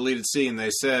was a deleted scene. They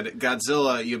said,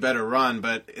 Godzilla, you better run,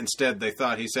 but instead they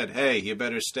thought he said, hey, you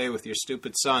better stay with your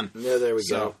stupid son. Yeah, there we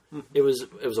go. It was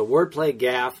a wordplay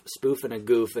gaffe, spoof and a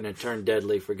goof, and it turned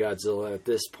deadly for Godzilla at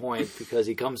this point, because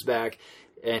he comes back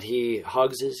and he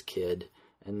hugs his kid,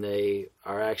 and they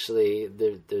are actually,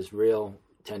 there's real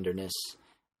tenderness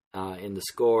in the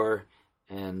score.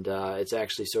 And it's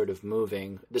actually sort of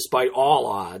moving, despite all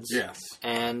odds. Yes.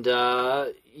 And,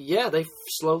 they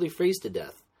slowly freeze to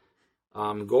death.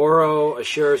 Goro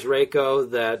assures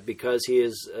Reiko that because he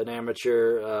is an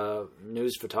amateur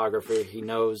news photographer, he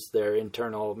knows their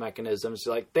internal mechanisms.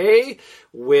 Like, they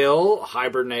will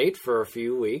hibernate for a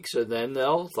few weeks, and then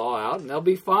they'll thaw out, and they'll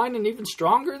be fine and even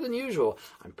stronger than usual.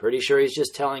 I'm pretty sure he's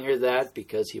just telling her that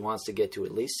because he wants to get to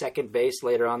at least second base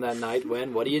later on that night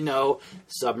when, what do you know,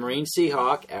 Submarine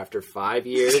Seahawk, after 5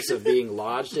 years of being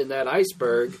lodged in that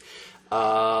iceberg,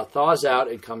 thaws out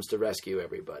and comes to rescue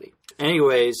everybody.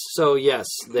 Anyways, so yes,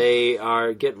 they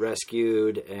get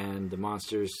rescued, and the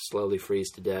monsters slowly freeze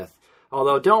to death.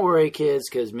 Although, don't worry, kids,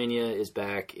 because Minilla is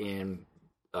back in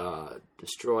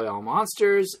Destroy All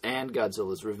Monsters and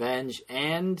Godzilla's Revenge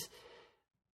and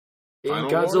in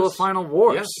Godzilla Final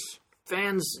Wars. Yes.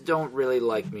 Fans don't really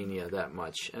like Minilla that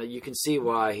much. You can see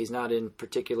why. He's not in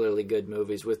particularly good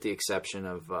movies, with the exception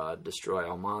of Destroy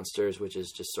All Monsters, which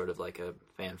is just sort of like a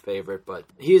fan favorite. But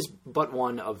he is but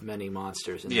one of many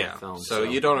monsters in that film. So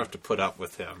you don't have to put up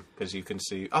with him, because you can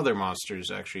see other monsters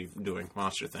actually doing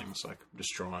monster things, like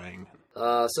destroying.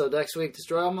 So next week,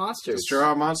 Destroy All Monsters. Destroy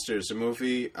All Monsters, a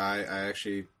movie I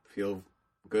actually feel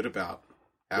good about,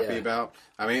 happy about.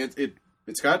 I mean,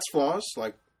 it's got its flaws,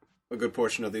 like a good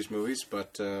portion of these movies,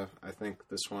 but I think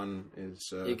this one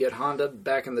is... you get Honda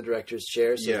back in the director's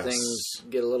chair, so things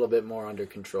get a little bit more under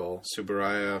control.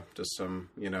 Tsuburaya does some,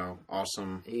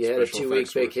 awesome He had a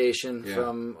 2-week vacation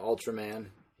from Ultraman.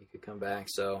 He could come back,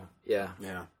 so, yeah.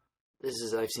 Yeah.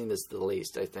 I've seen this the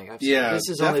least, I think. This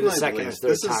is only the second or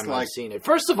third time I've seen it.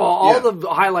 First of all the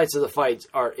highlights of the fights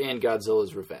are in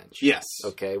Godzilla's Revenge. Yes.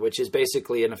 Okay, which is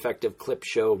basically an effective clip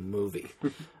show movie.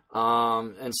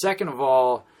 And second of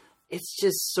all, it's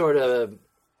just sort of,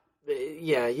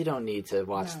 you don't need to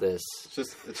watch this.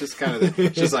 It's just kind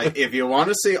of, just like, if you want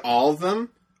to see all of them,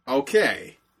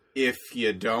 okay. If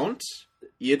you don't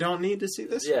need to see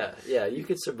this one. Yeah, you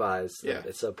could survive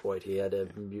at some point. He had a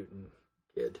mutant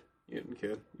kid. Mutant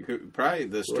kid. You could probably,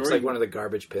 the story... Looks like one of the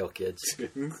Garbage Pail Kids.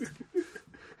 Wouldn't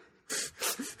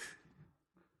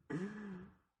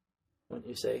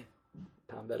you say,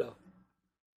 Tom Beddow?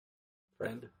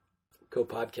 Friend?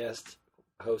 Co-podcast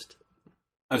host?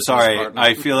 I'm sorry.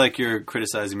 I feel like you're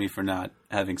criticizing me for not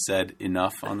having said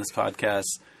enough on this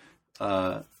podcast.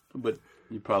 But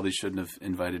you probably shouldn't have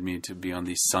invited me to be on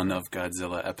the Son of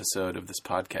Godzilla episode of this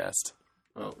podcast.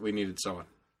 Well, we needed someone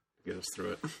to get us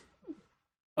through it.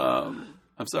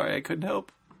 I'm sorry, I couldn't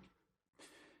help.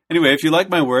 Anyway, if you like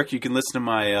my work, you can listen to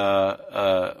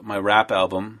my my rap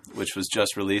album, which was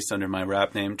just released under my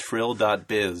rap name,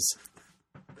 Trill.biz.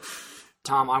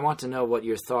 Tom, I want to know what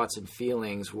your thoughts and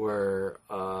feelings were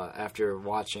after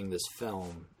watching this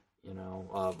film.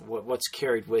 What's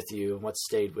carried with you, what's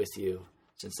stayed with you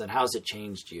since then? How's it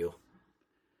changed you?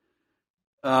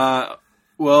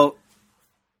 Well,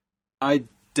 I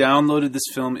downloaded this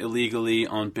film illegally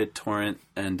on BitTorrent,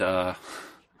 and I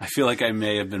feel like I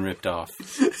may have been ripped off.